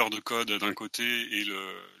l'éditeur de code d'un côté et le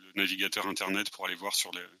navigateur internet pour aller voir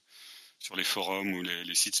sur les forums ou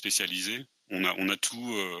les sites spécialisés. On a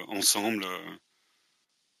tout ensemble,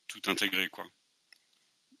 tout intégré, quoi.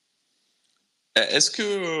 Est-ce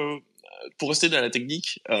que pour rester dans la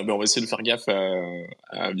technique, on va essayer de faire gaffe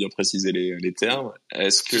à bien préciser les termes.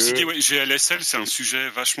 Est-ce que GLSL, c'est un sujet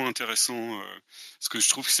vachement intéressant parce que je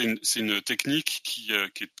trouve que c'est une technique qui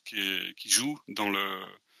joue dans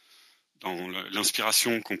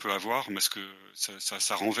l'inspiration qu'on peut avoir, parce que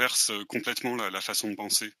ça renverse complètement la façon de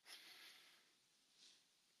penser.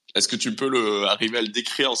 Est-ce que tu peux arriver à le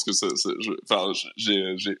décrire? Parce que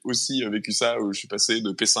j'ai aussi vécu ça où je suis passé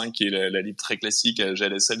de P5 qui est la lib très classique à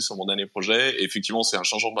GLSL sur mon dernier projet. Et effectivement, c'est un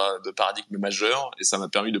changement de paradigme majeur et ça m'a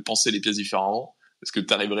permis de penser les pièces différemment. Est-ce que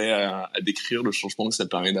tu arriverais à décrire le changement que ça te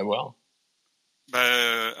permet d'avoir?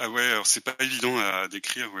 Alors c'est pas évident à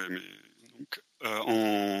décrire, ouais, mais donc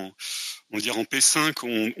en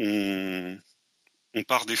P5 on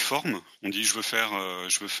part des formes, on dit je veux faire un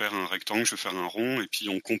rectangle, je veux faire un rond, et puis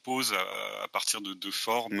on compose à partir de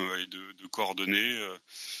formes et de coordonnées.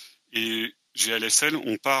 Et GLSL,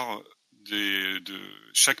 on part de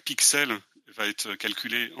chaque pixel va être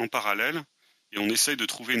calculé en parallèle, et on essaye de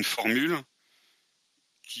trouver une formule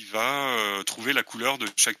qui va trouver la couleur de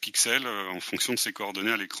chaque pixel en fonction de ses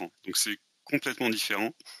coordonnées à l'écran. Donc c'est complètement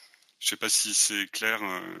différent. Je sais pas si c'est clair.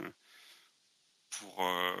 Pour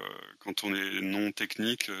quand on est non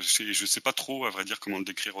technique, je sais pas trop, à vrai dire, comment le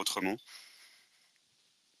décrire autrement.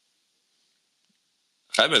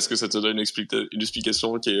 Ah, mais est-ce que ça te donne une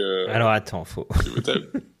explication qui est... Alors attends, faut...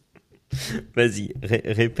 Vas-y,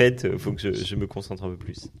 répète, faut que je me concentre un peu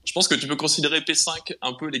plus. Je pense que tu peux considérer P5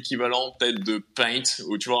 un peu l'équivalent peut-être de Paint,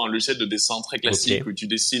 où tu vois un logiciel de dessin très classique, où tu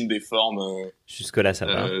dessines des formes... Jusque-là, ça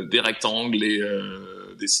va. Des rectangles et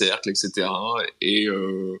des cercles, etc. Et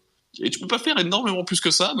tu peux pas faire énormément plus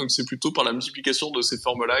que ça, donc c'est plutôt par la multiplication de ces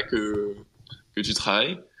formes-là que tu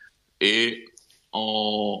travailles. Et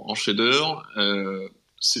en shader,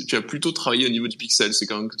 tu vas plutôt travailler au niveau du pixel.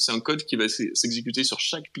 C'est un code qui va s'exécuter sur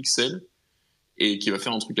chaque pixel et qui va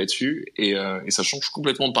faire un truc là-dessus. Et ça change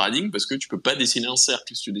complètement de paradigme parce que tu peux pas dessiner un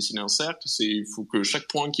cercle. Si tu dessines un cercle, il faut que chaque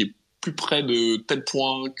point qui est plus près de tel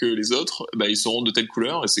point que les autres, ils seront de telle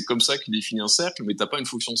couleur. Et c'est comme ça qu'il définit un cercle, mais t'as pas une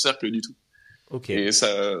fonction de cercle du tout. Okay. Et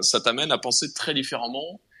ça t'amène à penser très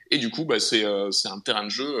différemment. Et du coup, c'est un terrain de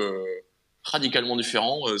jeu radicalement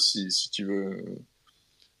différent si tu veux.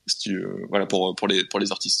 Voilà, pour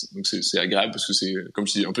les artistes. Donc c'est agréable parce que c'est comme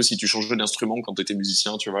si un peu si tu changeais d'instrument quand t'étais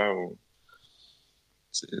musicien, tu vois.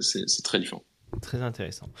 C'est très différent. Très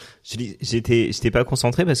intéressant. J'étais pas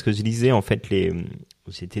concentré parce que je lisais en fait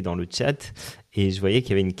j'étais dans le chat et je voyais qu'il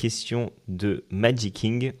y avait une question de Magic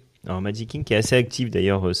King. Alors Magic King qui est assez actif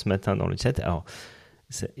d'ailleurs ce matin dans le chat. Alors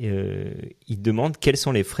il demande quels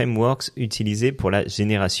sont les frameworks utilisés pour la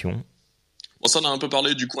génération. Bon, ça on a un peu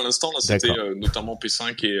parlé du coup à l'instant. Là, c'était notamment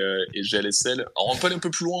P5 et GLSL. Alors on peut aller un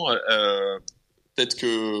peu plus loin. Peut-être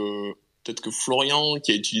que Florian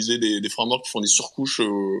qui a utilisé des frameworks qui font des surcouches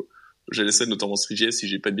GLSL, notamment 3JS, si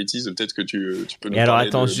j'ai pas de bêtises, peut-être que tu peux nous parler. Alors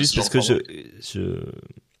attends, juste parce que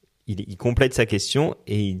il complète sa question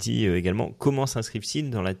et il dit également comment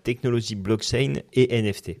s'inscrivent-ils dans la technologie blockchain et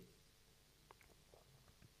NFT.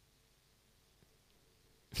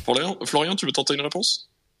 Florian, tu veux tenter une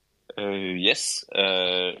réponse? Yes.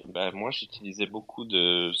 Moi, j'utilisais beaucoup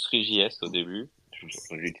de 3JS au début.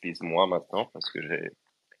 Je l'utilise moins maintenant parce que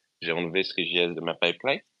j'ai enlevé 3JS de ma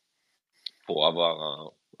pipeline pour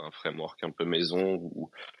avoir un framework un peu maison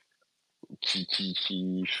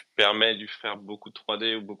qui permet de faire beaucoup de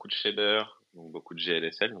 3D ou beaucoup de shaders, donc beaucoup de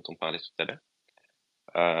GLSL dont on parlait tout à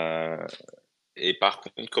l'heure. Et par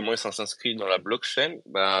contre, comment ça s'inscrit dans la blockchain?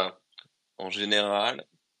 En général,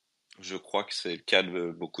 je crois que c'est le cas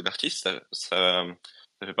de beaucoup d'artistes. Ça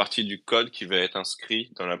fait partie du code qui va être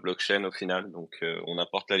inscrit dans la blockchain au final. Donc, on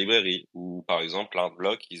apporte la librairie. Ou par exemple,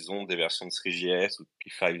 Artblock, ils ont des versions de 3JS ou de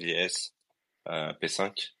P5JS,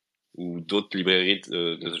 P5, ou d'autres librairies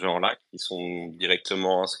de ce genre-là qui sont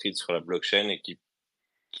directement inscrites sur la blockchain et qui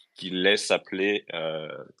laissent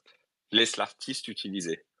laissent l'artiste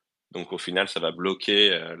utiliser. Donc, au final, ça va bloquer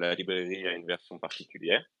la librairie à une version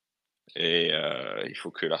particulière. Et il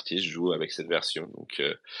faut que l'artiste joue avec cette version. Donc,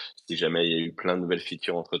 si jamais il y a eu plein de nouvelles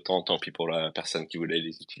features entre-temps, tant pis pour la personne qui voulait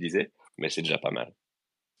les utiliser, mais c'est déjà pas mal.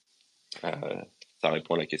 Ça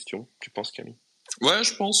répond à la question, tu penses, Camille? Ouais,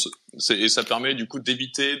 je pense. Et ça permet du coup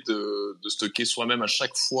d'éviter de stocker soi-même à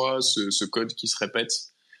chaque fois ce code qui se répète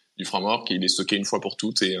du framework, et il est stocké une fois pour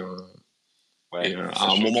toutes. Et à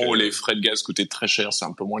un moment où les frais de gaz coûtaient très cher, c'est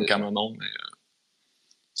un peu moins le cas maintenant, mais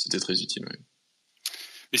c'était très utile. Ouais.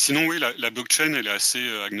 Et sinon, oui, la blockchain, elle est assez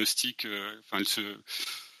agnostique. Elle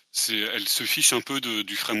se fiche un peu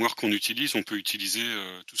du framework qu'on utilise. On peut utiliser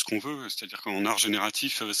tout ce qu'on veut. C'est-à-dire qu'en art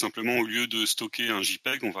génératif, simplement, au lieu de stocker un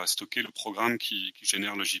JPEG, on va stocker le programme qui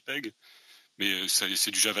génère le JPEG. Mais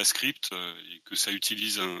c'est du JavaScript et que ça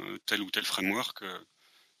utilise un tel ou tel framework,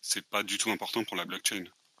 c'est pas du tout important pour la blockchain.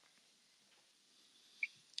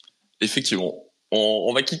 Effectivement.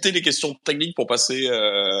 On va quitter les questions techniques pour passer à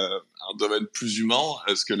un domaine plus humain.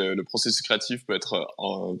 Est-ce que le processus créatif peut être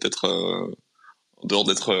peut-être en dehors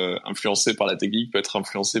d'être influencé par la technique, peut être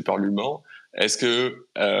influencé par l'humain? Est-ce que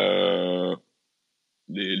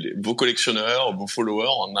vos collectionneurs, vos followers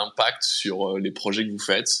ont un impact sur les projets que vous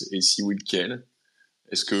faites, et si oui, lequel?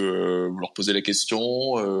 Est-ce que vous leur posez la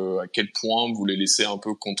question à quel point vous les laissez un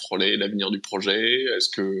peu contrôler l'avenir du projet? Est-ce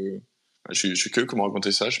que je suis curieux comment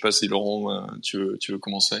raconter ça. Je sais pas si Laurent, tu veux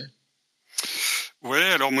commencer. Ouais,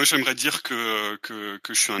 alors moi j'aimerais dire que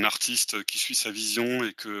je suis un artiste qui suit sa vision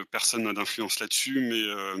et que personne n'a d'influence là-dessus,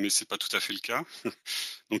 mais c'est pas tout à fait le cas.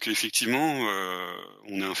 Donc effectivement,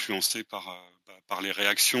 on est influencé par les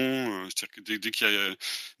réactions. C'est-à-dire que dès qu'il y a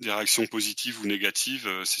des réactions positives ou négatives,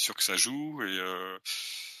 c'est sûr que ça joue.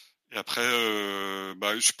 Et après,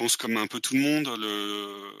 je pense comme un peu tout le monde,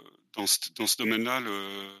 dans ce domaine-là,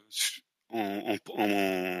 en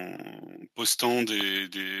postant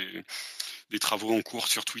des travaux en cours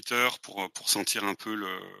sur Twitter pour sentir un peu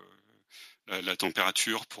la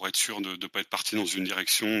température, pour être sûr de pas être parti dans une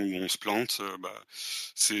direction où on se plante.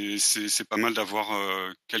 C'est pas mal d'avoir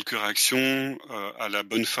quelques réactions à la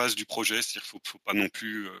bonne phase du projet. C'est-à-dire qu'il faut pas non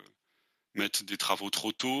plus mettre des travaux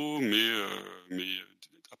trop tôt, mais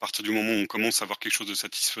à partir du moment où on commence à avoir quelque chose de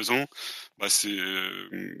satisfaisant,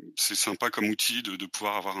 c'est sympa comme outil de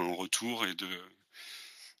pouvoir avoir un retour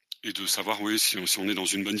et de savoir si on est dans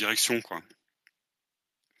une bonne direction, quoi.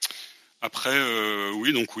 Après,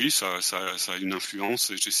 ça a une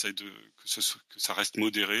influence et j'essaie que ça reste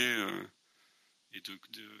modéré et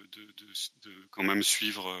de quand même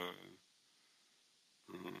suivre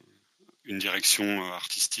une direction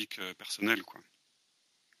artistique personnelle, quoi.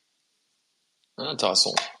 Ah,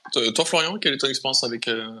 intéressant. Toi, Florian, quelle est ton expérience avec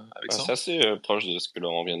ça? C'est assez proche de ce que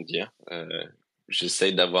Laurent vient de dire.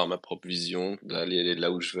 J'essaye d'avoir ma propre vision, d'aller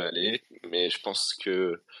là où je veux aller, mais je pense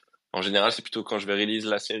que en général, c'est plutôt quand je vais release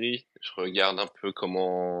la série, je regarde un peu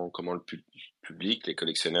comment le public, les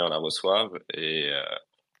collectionneurs la reçoivent et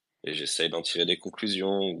j'essaye d'en tirer des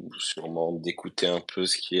conclusions ou sûrement d'écouter un peu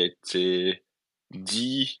ce qui a été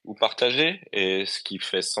dit ou partagé et ce qui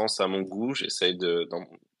fait sens à mon goût, j'essaye de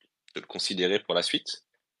le considérer pour la suite.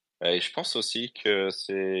 Et je pense aussi que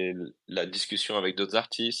c'est la discussion avec d'autres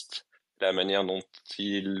artistes, la manière dont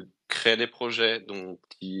ils créent des projets, dont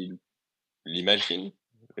ils l'imaginent,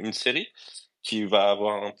 une série, qui va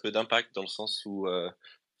avoir un peu d'impact dans le sens où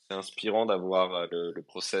c'est inspirant d'avoir le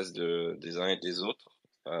process des uns et des autres,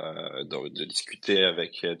 de discuter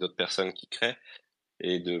avec d'autres personnes qui créent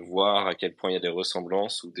et de voir à quel point il y a des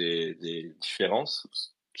ressemblances ou des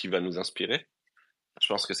différences qui va nous inspirer. Je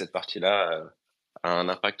pense que cette partie-là a un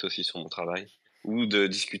impact aussi sur mon travail. Ou de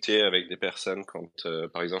discuter avec des personnes quand,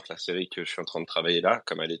 par exemple, la série que je suis en train de travailler là,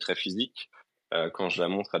 comme elle est très physique, quand je la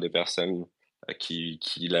montre à des personnes qui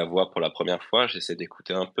la voient pour la première fois, j'essaie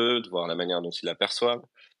d'écouter un peu, de voir la manière dont ils l'aperçoivent,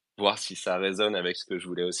 voir si ça résonne avec ce que je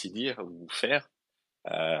voulais aussi dire ou faire.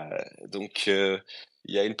 Donc, il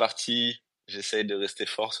y a une partie, j'essaie de rester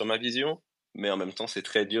fort sur ma vision, mais en même temps, c'est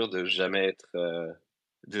très dur de jamais être...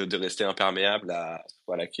 de rester imperméable à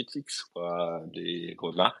soit la critique, soit les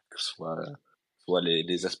remarques, soit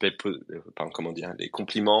les aspects comment dire, les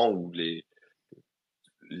compliments ou les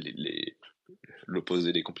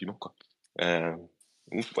l'opposé des compliments, quoi.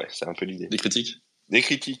 Ouais, c'est un peu l'idée. Des critiques? Des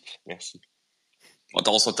critiques, merci.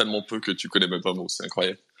 T'en reçois tellement peu que tu connais même pas mon, c'est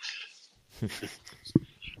incroyable.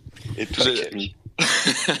 Et toi, Camille?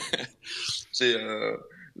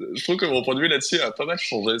 Je trouve que mon point de vue là-dessus a pas mal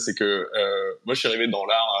changé. C'est que moi, je suis arrivé dans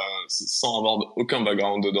l'art sans avoir aucun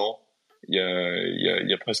background dedans. Il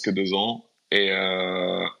y a presque 2 ans, et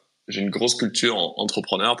j'ai une grosse culture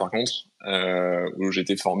entrepreneur par contre, où j'ai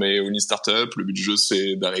été formé au Lean Startup. Le but du jeu,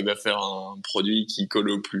 c'est d'arriver à faire un produit qui colle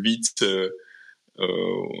au plus vite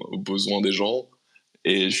aux besoins des gens.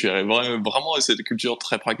 Et je suis arrivé vraiment à cette culture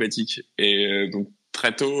très pragmatique. Et donc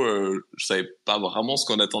très tôt, je savais pas vraiment ce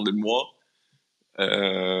qu'on attendait de moi.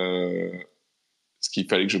 Ce qu'il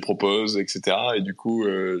fallait que je propose, etc. Et du coup,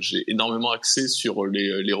 j'ai énormément axé sur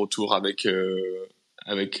les retours avec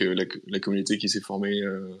la communauté qui s'est formée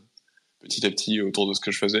petit à petit autour de ce que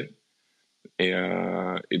je faisais. Et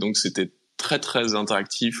donc, c'était très, très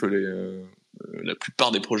interactif. La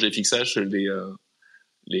plupart des projets fixage,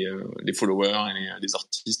 les followers et les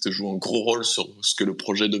artistes jouent un gros rôle sur ce que le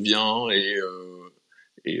projet devient.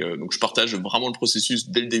 Donc, je partage vraiment le processus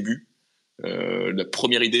dès le début. La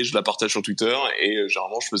première idée, je la partage sur Twitter, et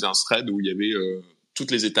généralement je faisais un thread où il y avait toutes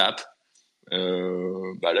les étapes.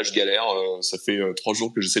 Là je galère, ça fait 3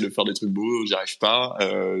 jours que j'essaie de faire des trucs beaux, j'y arrive pas,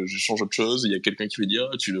 je change autre chose, il y a quelqu'un qui veut dire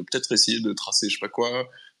tu veux peut-être essayer de tracer je sais pas quoi,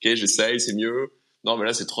 ok j'essaye, c'est mieux, non mais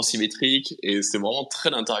là c'est trop symétrique, et c'est vraiment très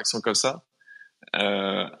d'interaction comme ça,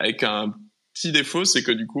 avec un petit défaut, c'est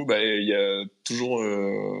que du coup il y a toujours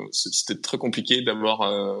c'était très compliqué de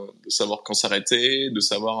savoir quand s'arrêter, de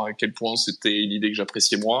savoir à quel point c'était une idée que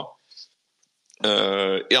j'appréciais moi,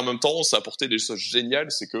 et en même temps ça apportait des choses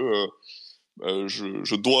géniales. C'est que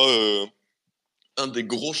je dois un des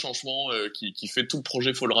gros changements qui fait tout le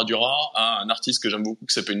projet Folra Dura à un artiste que j'aime beaucoup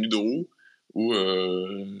qui s'appelle Nude Roux, où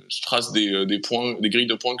je trace des points, des grilles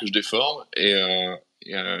de points que je déforme, et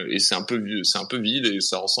c'est un peu vide, et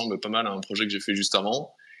ça ressemble pas mal à un projet que j'ai fait juste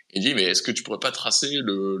avant. Il dit mais est-ce que tu pourrais pas tracer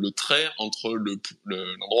le trait entre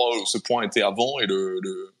l'endroit où ce point était avant et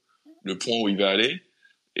le point où il va aller?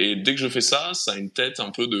 Et dès que je fais ça, ça a une tête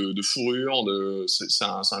un peu de fourrure, c'est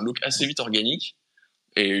un look assez vite organique,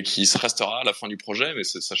 et qui se restera à la fin du projet, mais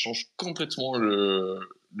ça change complètement le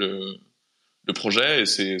projet, et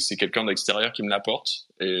c'est quelqu'un d'extérieur qui me l'apporte,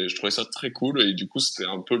 et je trouvais ça très cool, et du coup c'était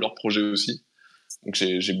un peu leur projet aussi. Donc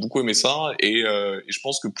j'ai beaucoup aimé ça, et je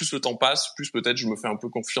pense que plus le temps passe, plus peut-être je me fais un peu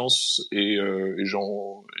confiance, et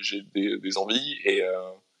j'ai des envies, et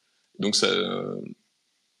donc ça,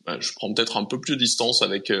 je prends peut-être un peu plus de distance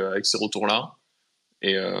avec ces retours-là,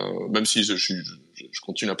 et même si je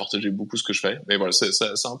continue à partager beaucoup ce que je fais, mais voilà, ça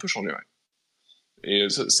a un peu changé, ouais. Et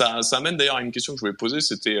ça amène d'ailleurs à une question que je voulais poser,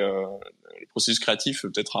 c'était le processus créatif,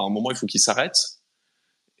 peut-être à un moment il faut qu'il s'arrête,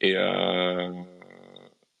 et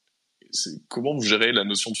comment vous gérez la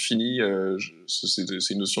notion de fini? C'est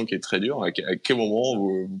une notion qui est très dure. À quel moment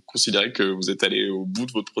vous considérez que vous êtes allé au bout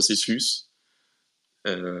de votre processus?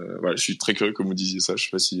 Voilà, je suis très curieux que vous disiez ça. Je sais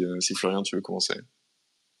pas si Florian, tu veux commencer.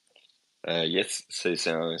 Yes, c'est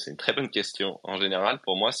une très bonne question. En général,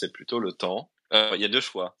 pour moi, c'est plutôt le temps. Il y a deux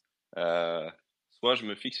choix. Soit je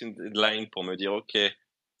me fixe une deadline pour me dire, OK,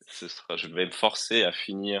 je vais me forcer à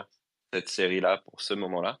finir cette série-là pour ce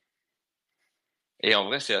moment-là. Et en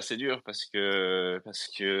vrai, c'est assez dur parce que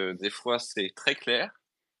des fois, c'est très clair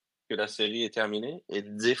que la série est terminée et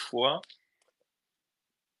des fois,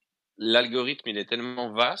 l'algorithme, il est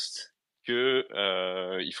tellement vaste que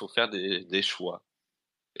il faut faire des choix.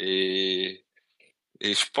 Et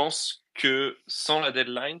je pense que sans la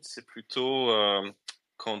deadline, c'est plutôt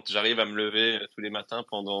quand j'arrive à me lever tous les matins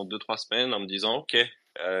pendant 2-3 semaines en me disant OK,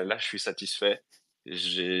 là je suis satisfait.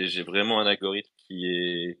 J'ai vraiment un algorithme qui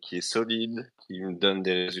est solide, qui me donne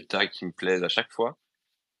des résultats qui me plaisent à chaque fois.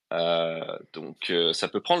 Donc ça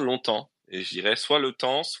peut prendre longtemps et je dirais soit le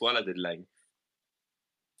temps, soit la deadline.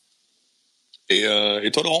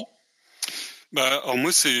 Et toi, Laurent? Alors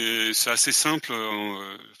moi c'est assez simple.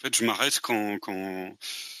 En fait, je m'arrête quand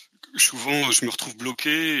souvent je me retrouve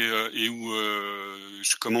bloqué et où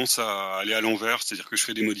je commence à aller à l'envers, c'est-à-dire que je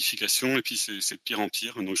fais des modifications et puis c'est de pire en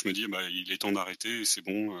pire. Donc je me dis il est temps d'arrêter et c'est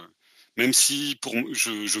bon. Même si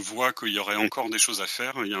je vois qu'il y aurait encore des choses à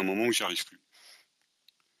faire, il y a un moment où j'y arrive plus.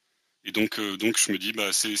 Et donc je me dis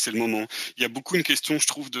c'est le moment. Il y a beaucoup une question, je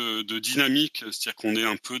trouve, de dynamique, c'est-à-dire qu'on est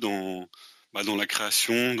un peu dans la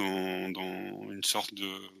création, dans une sorte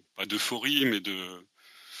d'euphorie, mais de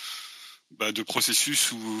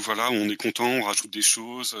processus où voilà, on est content, on rajoute des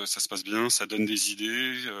choses, ça se passe bien, ça donne des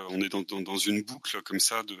idées, on est dans une boucle comme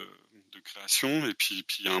ça de création, et puis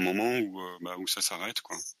il y a un moment où ça s'arrête,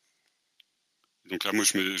 quoi. Donc là, moi,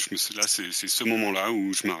 là, c'est ce moment-là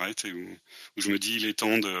où je m'arrête et où je me dis, il est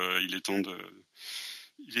temps de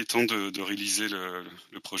réaliser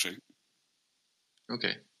le projet. Ok.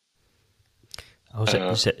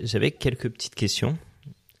 Alors, j'avais quelques petites questions.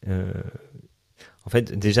 En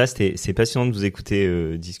fait, déjà, c'est passionnant de vous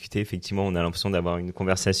écouter discuter. Effectivement, on a l'impression d'avoir une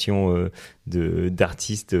conversation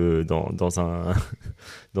d'artistes dans un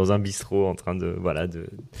dans un bistrot en train de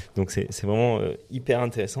donc c'est vraiment hyper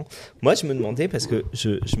intéressant. Moi, je me demandais parce que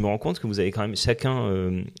je me rends compte que vous avez quand même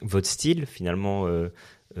chacun votre style finalement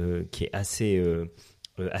qui est assez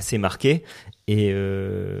marqué et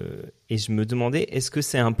je me demandais, est-ce que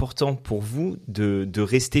c'est important pour vous de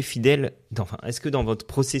rester fidèle est-ce que dans votre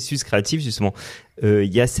processus créatif justement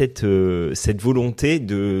il y a cette volonté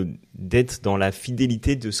d'être dans la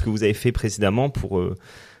fidélité de ce que vous avez fait précédemment pour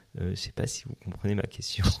je sais pas si vous comprenez ma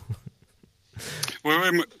question.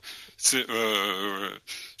 Ouais, moi,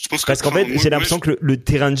 je pense parce qu'en fait, j'ai l'impression que le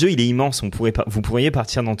terrain de jeu, il est immense. Vous pourriez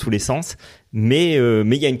partir dans tous les sens, mais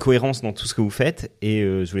il y a une cohérence dans tout ce que vous faites. Et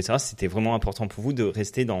je voulais savoir si c'était vraiment important pour vous de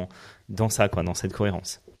rester dans ça, quoi, dans cette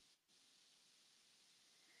cohérence.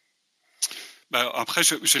 Après,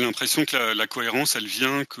 j'ai l'impression que la cohérence, elle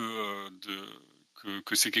vient que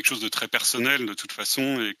c'est quelque chose de très personnel de toute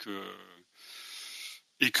façon,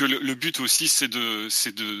 et que le but aussi, c'est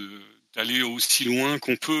d'aller aussi loin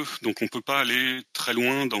qu'on peut. Donc on peut pas aller très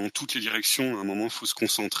loin dans toutes les directions. À un moment, il faut se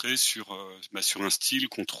concentrer sur un style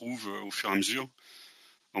qu'on trouve au fur et à mesure.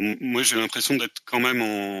 Alors, moi, j'ai l'impression d'être quand même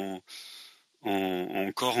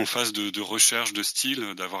encore en phase de recherche de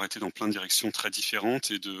style, d'avoir été dans plein de directions très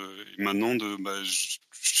différentes et maintenant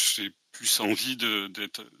j'ai plus envie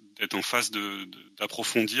d'être en phase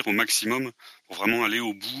d'approfondir au maximum pour vraiment aller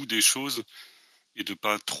au bout des choses et de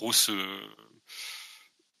pas trop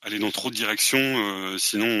aller dans trop de directions,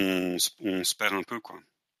 sinon on se perd un peu, quoi.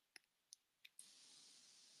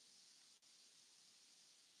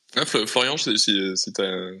 Florian, si t'as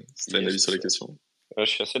un avis sur la question. Je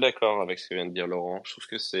suis assez d'accord avec ce que vient de dire Laurent. Je trouve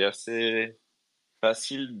que c'est assez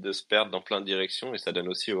facile de se perdre dans plein de directions et ça donne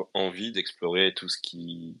aussi envie d'explorer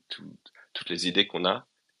toutes les idées qu'on a.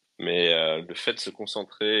 Mais le fait de se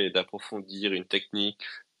concentrer et d'approfondir une technique,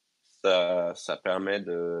 ça permet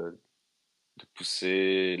de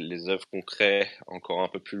pousser les œuvres qu'on crée encore un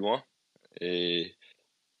peu plus loin. Et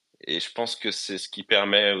je pense que c'est ce qui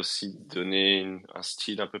permet aussi de donner un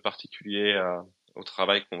style un peu particulier au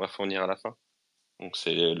travail qu'on va fournir à la fin. Donc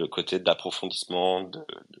c'est le côté d'approfondissement,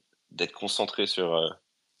 d'être concentré sur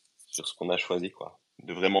ce qu'on a choisi, quoi,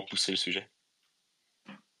 de vraiment pousser le sujet.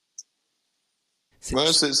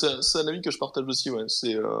 Ouais, c'est un avis que je partage aussi. Ouais,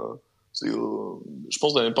 je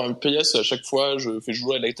pense dans par PS à chaque fois je fais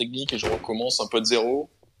jouer à la technique et je recommence un peu de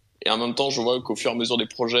zéro. Et en même temps, je vois qu'au fur et à mesure des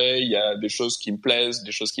projets, il y a des choses qui me plaisent,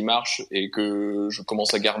 des choses qui marchent et que je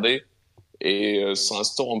commence à garder. Et ça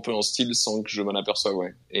instaure un peu un style sans que je m'en aperçoive.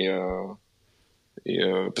 Ouais. Et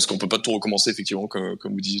parce qu'on peut pas tout recommencer effectivement comme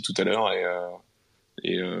vous disiez tout à l'heure.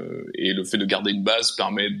 Et le fait de garder une base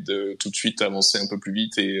permet de tout de suite avancer un peu plus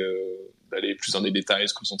vite et d'aller plus dans les détails,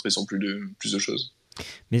 se concentrer sur plus de choses.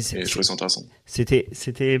 Mais et je trouvais ça intéressant.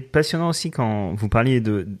 C'était passionnant aussi quand vous parliez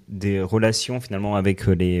des relations finalement avec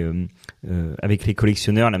les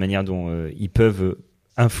collectionneurs, la manière dont ils peuvent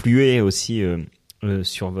influer aussi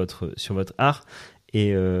sur votre art.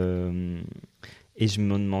 Et je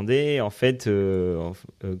me demandais en fait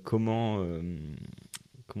comment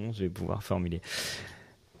je vais pouvoir formuler.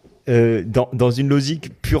 Dans une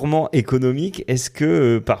logique purement économique, est-ce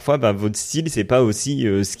que parfois votre style c'est pas aussi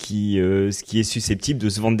ce qui est susceptible de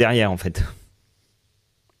se vendre derrière en fait?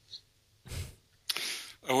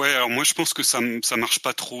 Ouais, alors moi je pense que ça marche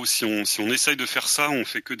pas trop. Si on essaye de faire ça, on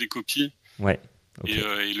fait que des copies. Ouais. Okay.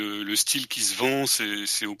 Et le style qui se vend,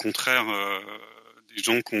 c'est au contraire des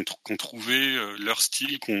gens qui ont trouvé leur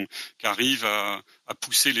style, qui arrivent à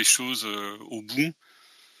pousser les choses au bout.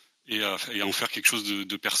 Et à en faire quelque chose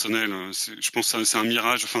de personnel. Je pense que c'est un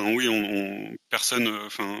mirage. Enfin, oui, personne.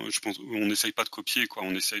 Enfin, je pense, on n'essaye pas de copier, quoi.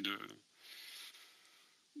 On essaye de.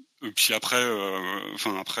 Et puis après,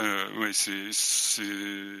 ouais,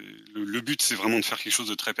 le but, c'est vraiment de faire quelque chose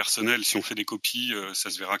de très personnel. Si on fait des copies, ça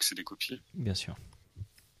se verra que c'est des copies. Bien sûr.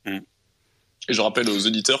 Et je rappelle aux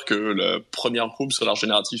auditeurs que la première groupe sur l'art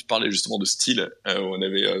génératif parlait justement de style. On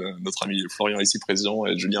avait notre ami Florian ici présent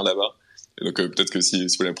et Julien là-bas. Et donc peut-être que si vous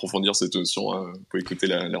voulez approfondir cette notion, vous pouvez écouter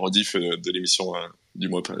la rediff de l'émission du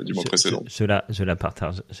mois précédent. Je la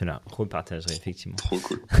repartagerai effectivement. Trop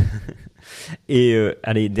cool. Et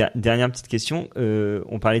allez, dernière petite question.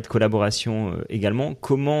 On parlait de collaboration également.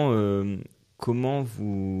 Comment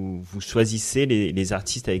vous choisissez les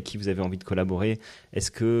artistes avec qui vous avez envie de collaborer? Est-ce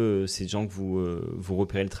que c'est des gens que vous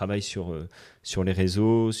repérez le travail sur les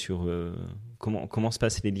réseaux, comment se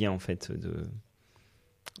passent les liens en fait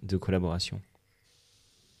de collaboration?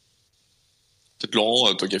 Peut-être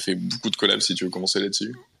Laurent, toi qui as fait beaucoup de collabs, si tu veux commencer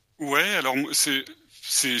là-dessus. Ouais, alors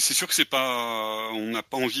c'est sûr que on n'a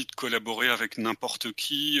pas envie de collaborer avec n'importe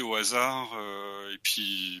qui au hasard. Et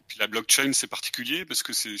puis la blockchain c'est particulier parce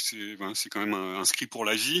que c'est quand même inscrit pour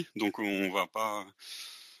la vie, donc on va pas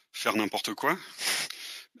faire n'importe quoi.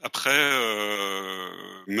 Après,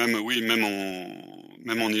 même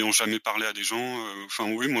en n'ayant jamais parlé à des gens,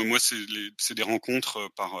 moi c'est des rencontres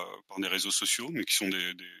par des réseaux sociaux, mais qui sont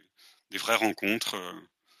des vraies rencontres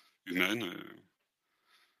humaines.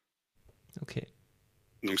 Ok.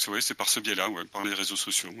 Donc c'est par ce biais-là, par les réseaux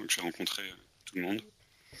sociaux, que j'ai rencontré tout le monde.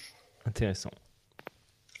 Intéressant.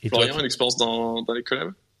 Et Florian, toi, une expérience dans les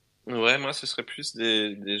collabs? Ouais, moi ce serait plus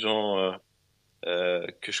des gens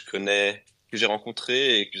que je connais, que j'ai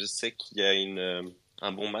rencontrés et que je sais qu'il y a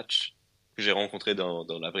un bon match, que j'ai rencontré dans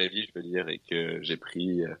la vraie vie, je veux dire, et que j'ai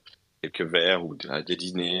pris quelques verres ou des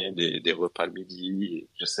dîners, des repas le midi. Et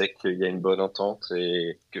je sais qu'il y a une bonne entente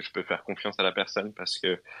et que je peux faire confiance à la personne parce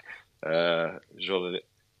que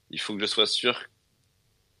il faut que je sois sûr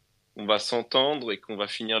qu'on va s'entendre et qu'on va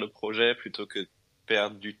finir le projet plutôt que de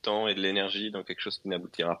perdre du temps et de l'énergie dans quelque chose qui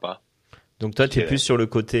n'aboutira pas. donc toi, tu es plus sur le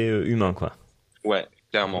côté humain, quoi. Ouais,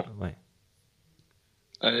 clairement. Ouais.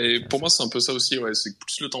 Et pour moi, c'est un peu ça aussi. Ouais, c'est que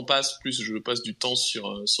plus le temps passe, plus je passe du temps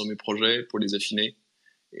sur mes projets pour les affiner.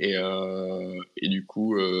 Et du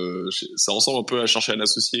coup, ça ressemble un peu à chercher un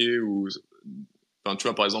associé ou, enfin, tu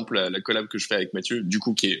vois, par exemple, la collab que je fais avec Mathieu, du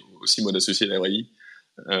coup, qui est aussi mon associé de la vraie vie.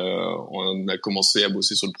 On a commencé à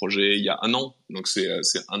bosser sur le projet il y a 1 an, donc c'est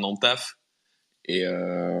 1 an de taf.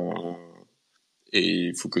 Et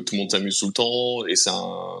il faut que tout le monde s'amuse tout le temps, et c'est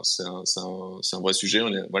un vrai sujet.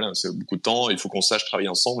 C'est beaucoup de temps, il faut qu'on sache travailler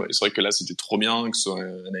ensemble. Et c'est vrai que là, c'était trop bien que ce soit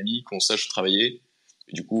un ami, qu'on sache travailler.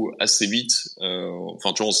 Et du coup, assez vite, tu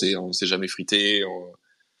vois, on s'est jamais frité.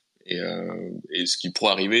 Et ce qui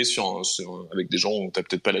pourrait arriver avec des gens où t'as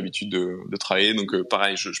peut-être pas l'habitude de travailler. Donc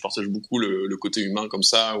pareil, je partage beaucoup le côté humain comme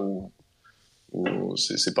ça, où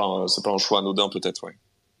c'est pas un choix anodin peut-être, ouais.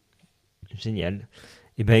 Génial.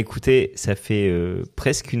 Eh ben écoutez, ça fait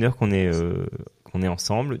presque 1 heure qu'on est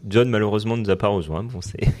ensemble. John malheureusement ne nous a pas rejoint. Bon,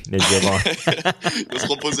 il a dû avoir. Il va se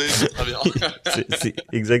reposer, c'est très bien. c'est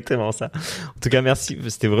exactement ça. En tout cas, merci.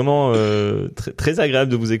 C'était vraiment très, très agréable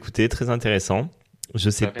de vous écouter, très intéressant. Je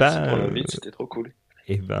sais pas. Merci pour l'invite, c'était trop cool.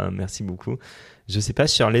 Eh ben merci beaucoup. Je sais pas,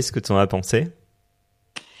 Shirley, ce que tu en as pensé.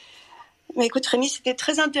 Bah écoute Rémi, c'était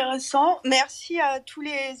très intéressant. Merci à tous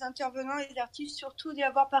les intervenants et les artistes surtout d'y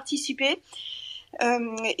avoir participé.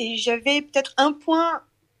 Et j'avais peut-être un point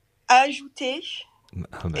à ajouter.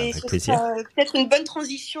 Et avec ce plaisir. sera peut-être une bonne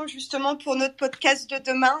transition justement pour notre podcast de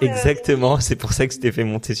demain. Exactement, c'est pour ça que je t'ai fait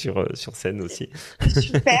monter sur scène aussi.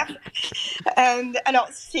 Super. Alors,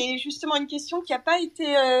 c'est justement une question qui n'a pas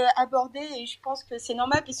été abordée et je pense que c'est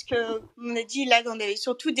normal puisque on a dit là, on avait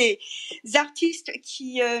surtout des artistes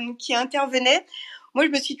qui intervenaient. Moi,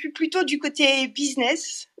 je me situe plutôt du côté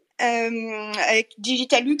business. Avec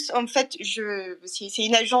Digitalux, en fait, c'est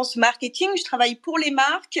une agence marketing. Je travaille pour les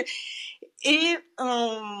marques et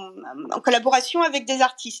en collaboration avec des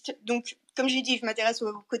artistes. Donc, comme j'ai dit, je m'intéresse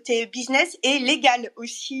au côté business et légal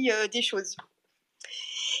aussi des choses.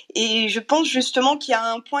 Et je pense justement qu'il y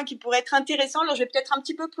a un point qui pourrait être intéressant. Alors, je vais peut-être un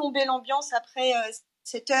petit peu plomber l'ambiance après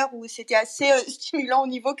cette heure où c'était assez stimulant au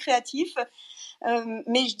niveau créatif.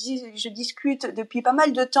 Mais je discute depuis pas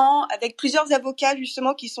mal de temps avec plusieurs avocats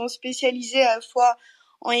justement qui sont spécialisés à la fois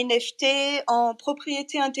en NFT, en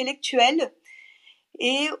propriété intellectuelle.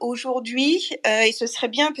 Et aujourd'hui, et ce serait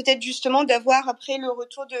bien peut-être justement d'avoir après le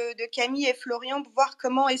retour de Camille et Florian pour voir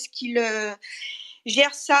comment est-ce qu'ils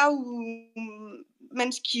gèrent ça ou même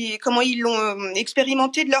comment ils l'ont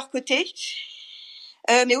expérimenté de leur côté.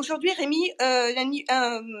 Mais aujourd'hui, Rémi,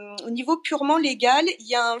 au niveau purement légal, il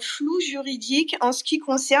y a un flou juridique en ce qui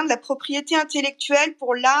concerne la propriété intellectuelle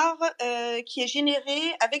pour l'art qui est généré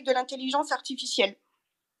avec de l'intelligence artificielle.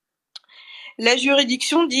 La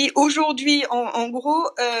juridiction dit aujourd'hui, en gros,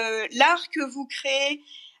 l'art que vous créez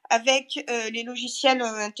avec les logiciels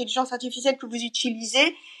d'intelligence artificielle que vous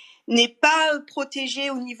utilisez n'est pas protégé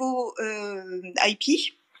au niveau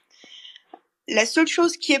IP. La seule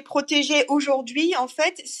chose qui est protégée aujourd'hui, en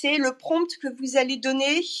fait, c'est le prompt que vous allez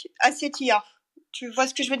donner à cette IA. Tu vois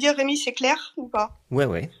ce que je veux dire, Rémi, c'est clair ou pas ?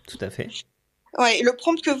 Ouais, tout à fait. Ouais, le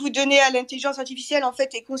prompt que vous donnez à l'intelligence artificielle, en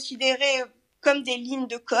fait, est considéré comme des lignes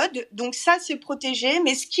de code. Donc ça, c'est protégé.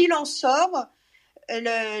 Mais ce qu'il en sort,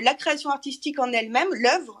 la création artistique en elle-même,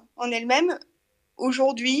 l'œuvre en elle-même,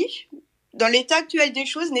 aujourd'hui, dans l'état actuel des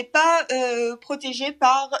choses, n'est pas protégée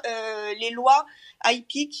par les lois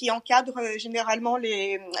IP qui encadrent généralement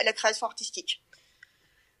la création artistique.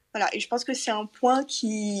 Voilà, et je pense que c'est un point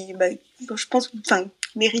qui, je pense,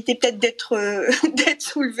 méritait peut-être d'être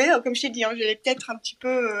soulevé. Comme je t'ai dit, j'allais peut-être un petit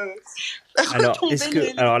peu.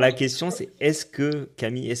 Alors, la question c'est,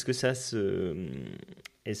 Camille, est-ce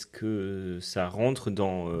que ça rentre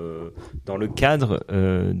dans le cadre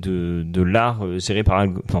de l'art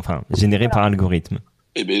généré par algorithme?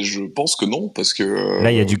 Eh ben, je pense que non, parce que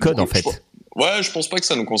là, il y a du code en fait. Je pense pas que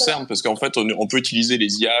ça nous concerne, parce qu'en fait, on peut utiliser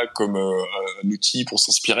les IA comme un outil pour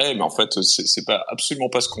s'inspirer, mais en fait, c'est absolument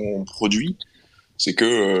pas ce qu'on produit. C'est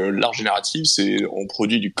que l'art génératif, on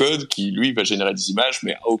produit du code qui, lui, va générer des images,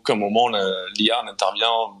 mais à aucun moment l'IA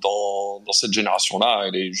n'intervient dans cette génération-là.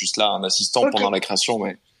 Elle est juste là, un assistant pendant la création,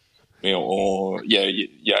 mais il y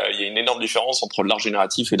a une énorme différence entre l'art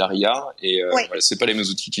génératif et l'art IA, et c'est pas les mêmes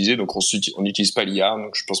outils utilisés, donc on n'utilise pas l'IA,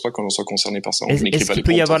 donc je pense pas qu'on soit concerné par ça. Est-ce qu'il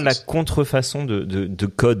peut y avoir de la contrefaçon de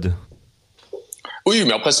code? Oui,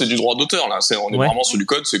 mais après c'est du droit d'auteur là. On est vraiment sur du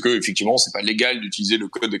code, c'est que effectivement c'est pas légal d'utiliser le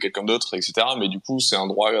code de quelqu'un d'autre, etc. Mais du coup c'est un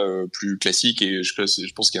droit plus classique et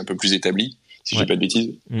je pense qu'il est un peu plus établi, si j'ai pas de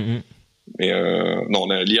bêtises. Mm-hmm. Mais non,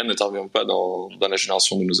 l'IA n'intervient pas dans la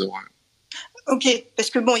génération de nos œuvres. Ok,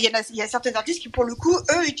 parce que bon, il y a certains artistes qui pour le coup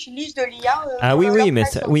eux utilisent de l'IA.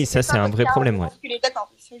 Mais ça c'est un vrai problème, ouais.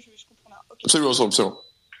 D'accord, je comprends. Okay. Absolument.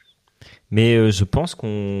 Mais je pense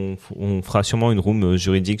qu'on fera sûrement une room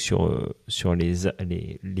juridique sur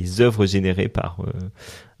les œuvres générées par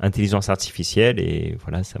intelligence artificielle et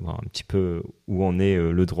voilà, savoir un petit peu où en est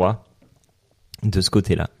le droit de ce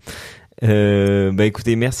côté-là.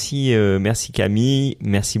 Écoutez, merci Camille,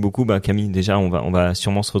 merci beaucoup. Camille, déjà on va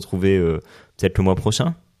sûrement se retrouver peut-être le mois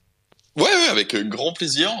prochain. Ouais, avec grand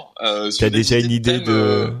plaisir. T'as déjà une idée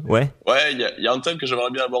de Ouais, il y a un thème que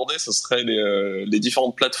j'aimerais bien aborder, ce serait les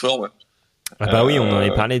différentes plateformes. Oui, on en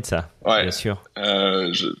avait parlé de ça, ouais. Bien sûr.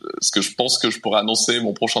 Parce que je pense que je pourrais annoncer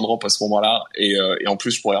mon prochain drop à ce moment-là, et en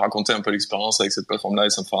plus je pourrais raconter un peu l'expérience avec cette plateforme-là, et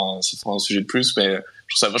ça me fera un sujet de plus. Mais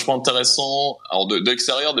je trouve ça vachement intéressant. Alors de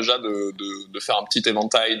l'extérieur déjà de faire un petit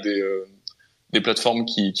éventail des plateformes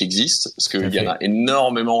qui existent, parce qu'il y en a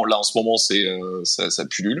énormément. Là en ce moment, ça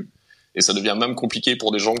pullule. Et ça devient même compliqué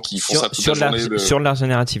pour des gens qui font ça toute la journée. Sur l'art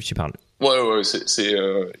génératif, tu parles. Ouais,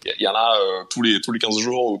 il y en a tous les 15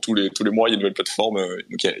 jours ou tous les mois, il y a une nouvelle plateforme.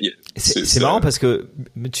 Donc c'est marrant parce que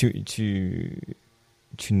tu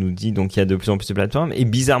nous dis donc il y a de plus en plus de plateformes et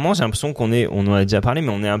bizarrement, j'ai l'impression on en a déjà parlé,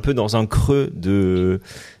 mais on est un peu dans un creux de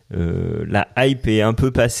la hype est un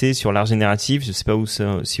peu passée sur l'art génératif. Je sais pas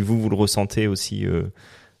si vous le ressentez aussi.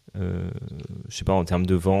 Je sais pas en termes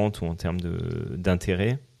de vente ou en termes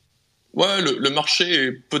d'intérêt. Ouais, le marché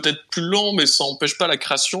est peut-être plus lent, mais ça n'empêche pas la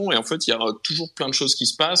création. Et en fait, il y a toujours plein de choses qui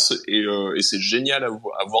se passent et c'est génial à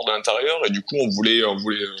voir de l'intérieur. Et du coup, on voulait.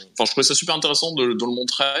 Enfin, je trouvais ça super intéressant de le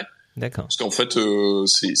montrer. D'accord. Parce qu'en fait,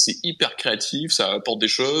 c'est hyper créatif, ça apporte des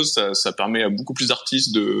choses, ça permet à beaucoup plus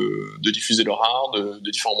d'artistes de diffuser leur art de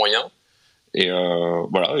différents moyens. Et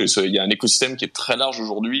voilà, il y a un écosystème qui est très large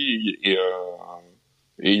aujourd'hui et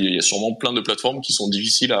il y a sûrement plein de plateformes qui sont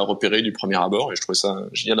difficiles à repérer du premier abord. Et je trouvais ça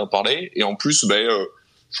génial d'en parler. Et en plus,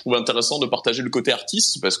 je trouve intéressant de partager le côté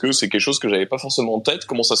artiste parce que c'est quelque chose que j'avais pas forcément en tête.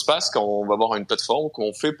 Comment ça se passe quand on va voir une plateforme, comment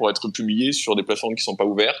on fait pour être publié sur des plateformes qui sont pas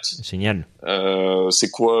ouvertes. Génial.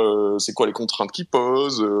 C'est quoi les contraintes qu'ils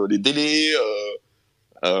posent, les délais,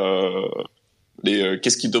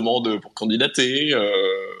 qu'est-ce qu'ils demandent pour candidater.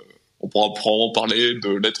 On pourra probablement parler de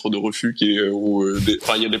lettres de refus il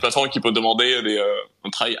y a des plateformes qui peuvent demander un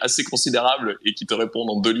travail assez considérable et qui te répondent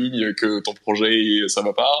en 2 lignes que ton projet ça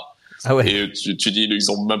va pas. Ah ouais. Et tu dis ils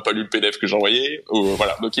ont même pas lu le PDF que j'ai envoyé.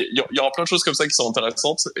 Voilà. Donc il y aura plein de choses comme ça qui sont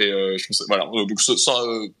intéressantes et je trouve ça, voilà. Donc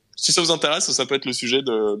si ça vous intéresse, ça peut être le sujet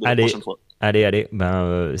de la prochaine fois. Allez.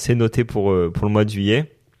 C'est noté pour le mois de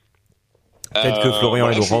juillet. Peut-être que Florian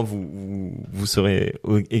et Laurent, vous serez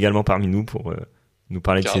également parmi nous pour nous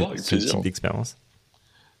parler de ce type d'expérience.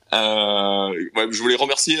 Je voulais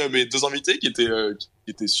remercier mes 2 invités qui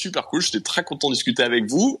étaient super cool. J'étais très content de discuter avec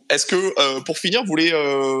vous. Est-ce que pour finir, vous voulez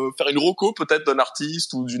faire une reco peut-être d'un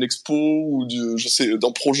artiste ou d'une expo ou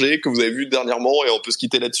d'un projet que vous avez vu dernièrement et on peut se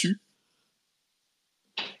quitter là-dessus?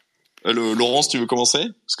 Laurent, si tu veux commencer,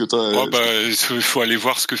 parce que il faut aller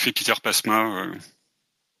voir ce que fait Peter Pasma.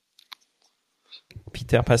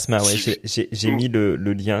 Peter Pasma, ouais, j'ai mis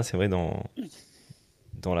le lien, c'est vrai, dans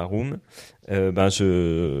la room.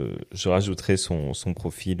 Je rajouterai son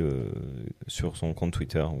profil sur son compte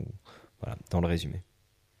Twitter ou voilà, dans le résumé.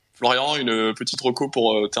 Florian, une petite reco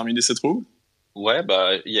pour terminer cette room? Ouais,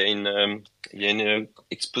 il y a une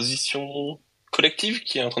exposition collective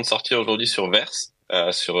qui est en train de sortir aujourd'hui sur Verse,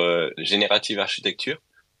 sur générative architecture.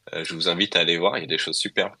 Je vous invite à aller voir, il y a des choses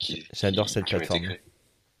superbes J'adore cette plateforme.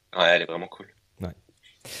 Ouais, elle est vraiment cool. Ouais.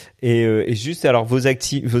 Et juste, alors vos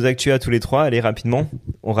actus à tous les trois, allez rapidement.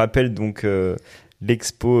 On rappelle donc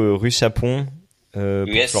l'expo rue Chapon pour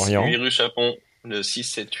Florian. 8 rue Chapon, le 6,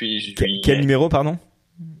 7, 8 juillet. Quel numéro, pardon?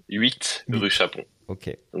 8 rue Chapon.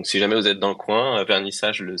 Ok. Donc si jamais vous êtes dans le coin,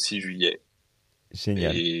 vernissage le 6 juillet.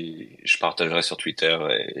 Génial. Et je partagerai sur Twitter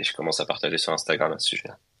et je commence à partager sur Instagram à ce sujet.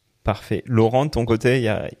 Parfait. Laurent, de ton côté, il y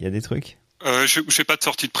a des trucs? J'ai pas de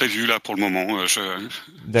sortie de prévue là pour le moment.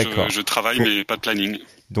 D'accord. Je travaille mais pas de planning.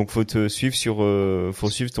 Donc faut te suivre faut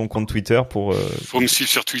suivre ton compte Twitter pour. Faut me suivre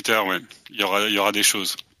sur Twitter, ouais. Il y aura des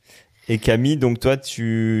choses. Et Camille, donc toi,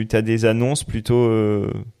 tu as des annonces plutôt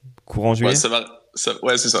courant juillet?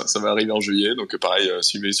 Ouais, c'est ça. Ça va arriver en juillet. Donc pareil,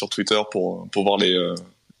 suivez sur Twitter pour voir des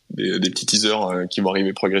petits teasers qui vont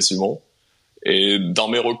arriver progressivement. Et dans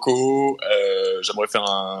mes recos, j'aimerais faire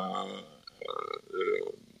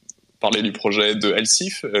parler du projet de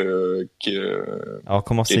Elsif qui a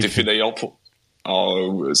été fait d'ailleurs pour. Alors,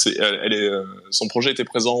 son projet était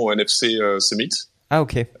présent au NFC Summit. Ah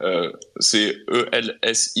ok. C'est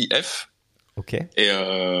ELSIF. Ok.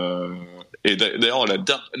 Et d'ailleurs la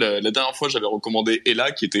dernière fois j'avais recommandé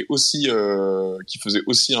Ella qui était aussi qui faisait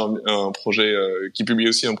aussi un projet qui publiait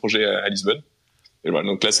aussi un projet à Lisbonne. Et voilà,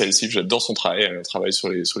 donc là c'est Elsif, j'adore son travail, elle travaille sur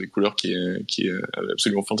les couleurs qui est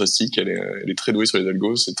absolument fantastique, elle est très douée sur les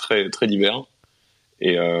algos, c'est très très divers.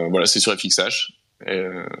 Et voilà, c'est sur FXH.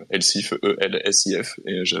 Elsif, ELSIF,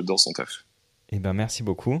 et j'adore son taf. Eh ben merci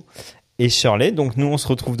beaucoup. Et Shirley, donc nous on se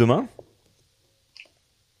retrouve demain.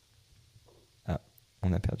 Ah,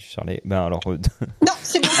 on a perdu Shirley. Ben alors. Non,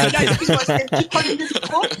 c'est bon, excuse-moi, c'est un petit problème de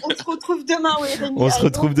micro. On se retrouve demain, oui, Rémi. On se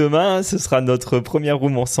retrouve demain, ce sera notre première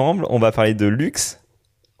room ensemble. On va parler de luxe.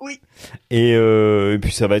 Oui. Et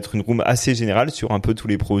puis ça va être une room assez générale sur un peu tous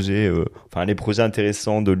les projets, les projets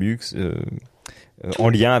intéressants de luxe en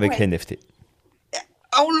lien avec les NFT.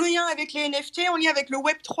 En lien avec les NFT, en lien avec le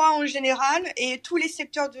Web3 en général et tous les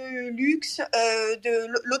secteurs de luxe, de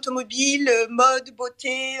l'automobile, mode,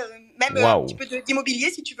 beauté, même un petit peu d'immobilier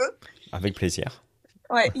si tu veux. Avec plaisir.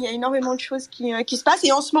 Ouais, il y a énormément de choses qui se passent.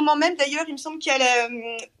 Et en ce moment même, d'ailleurs, il me semble qu'il y a la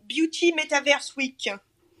Beauty Metaverse Week.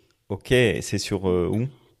 Ok, c'est sur où?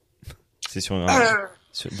 C'est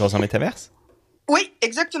dans un métaverse? Oui,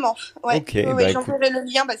 exactement. Ouais. Ok, j'enverrai le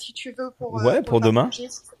lien si tu veux pour demain. Si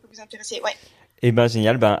ça peut vous intéresser. Ouais. Eh ben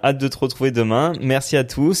génial, hâte de te retrouver demain. Merci à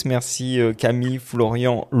tous, merci Camille,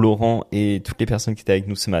 Florian, Laurent et toutes les personnes qui étaient avec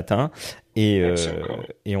nous ce matin. Et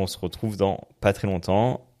on se retrouve dans pas très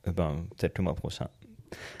longtemps, peut-être le mois prochain.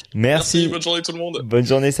 Merci. Bonne journée tout le monde. Bonne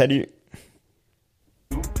journée, salut.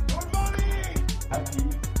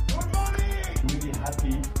 really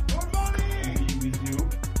happy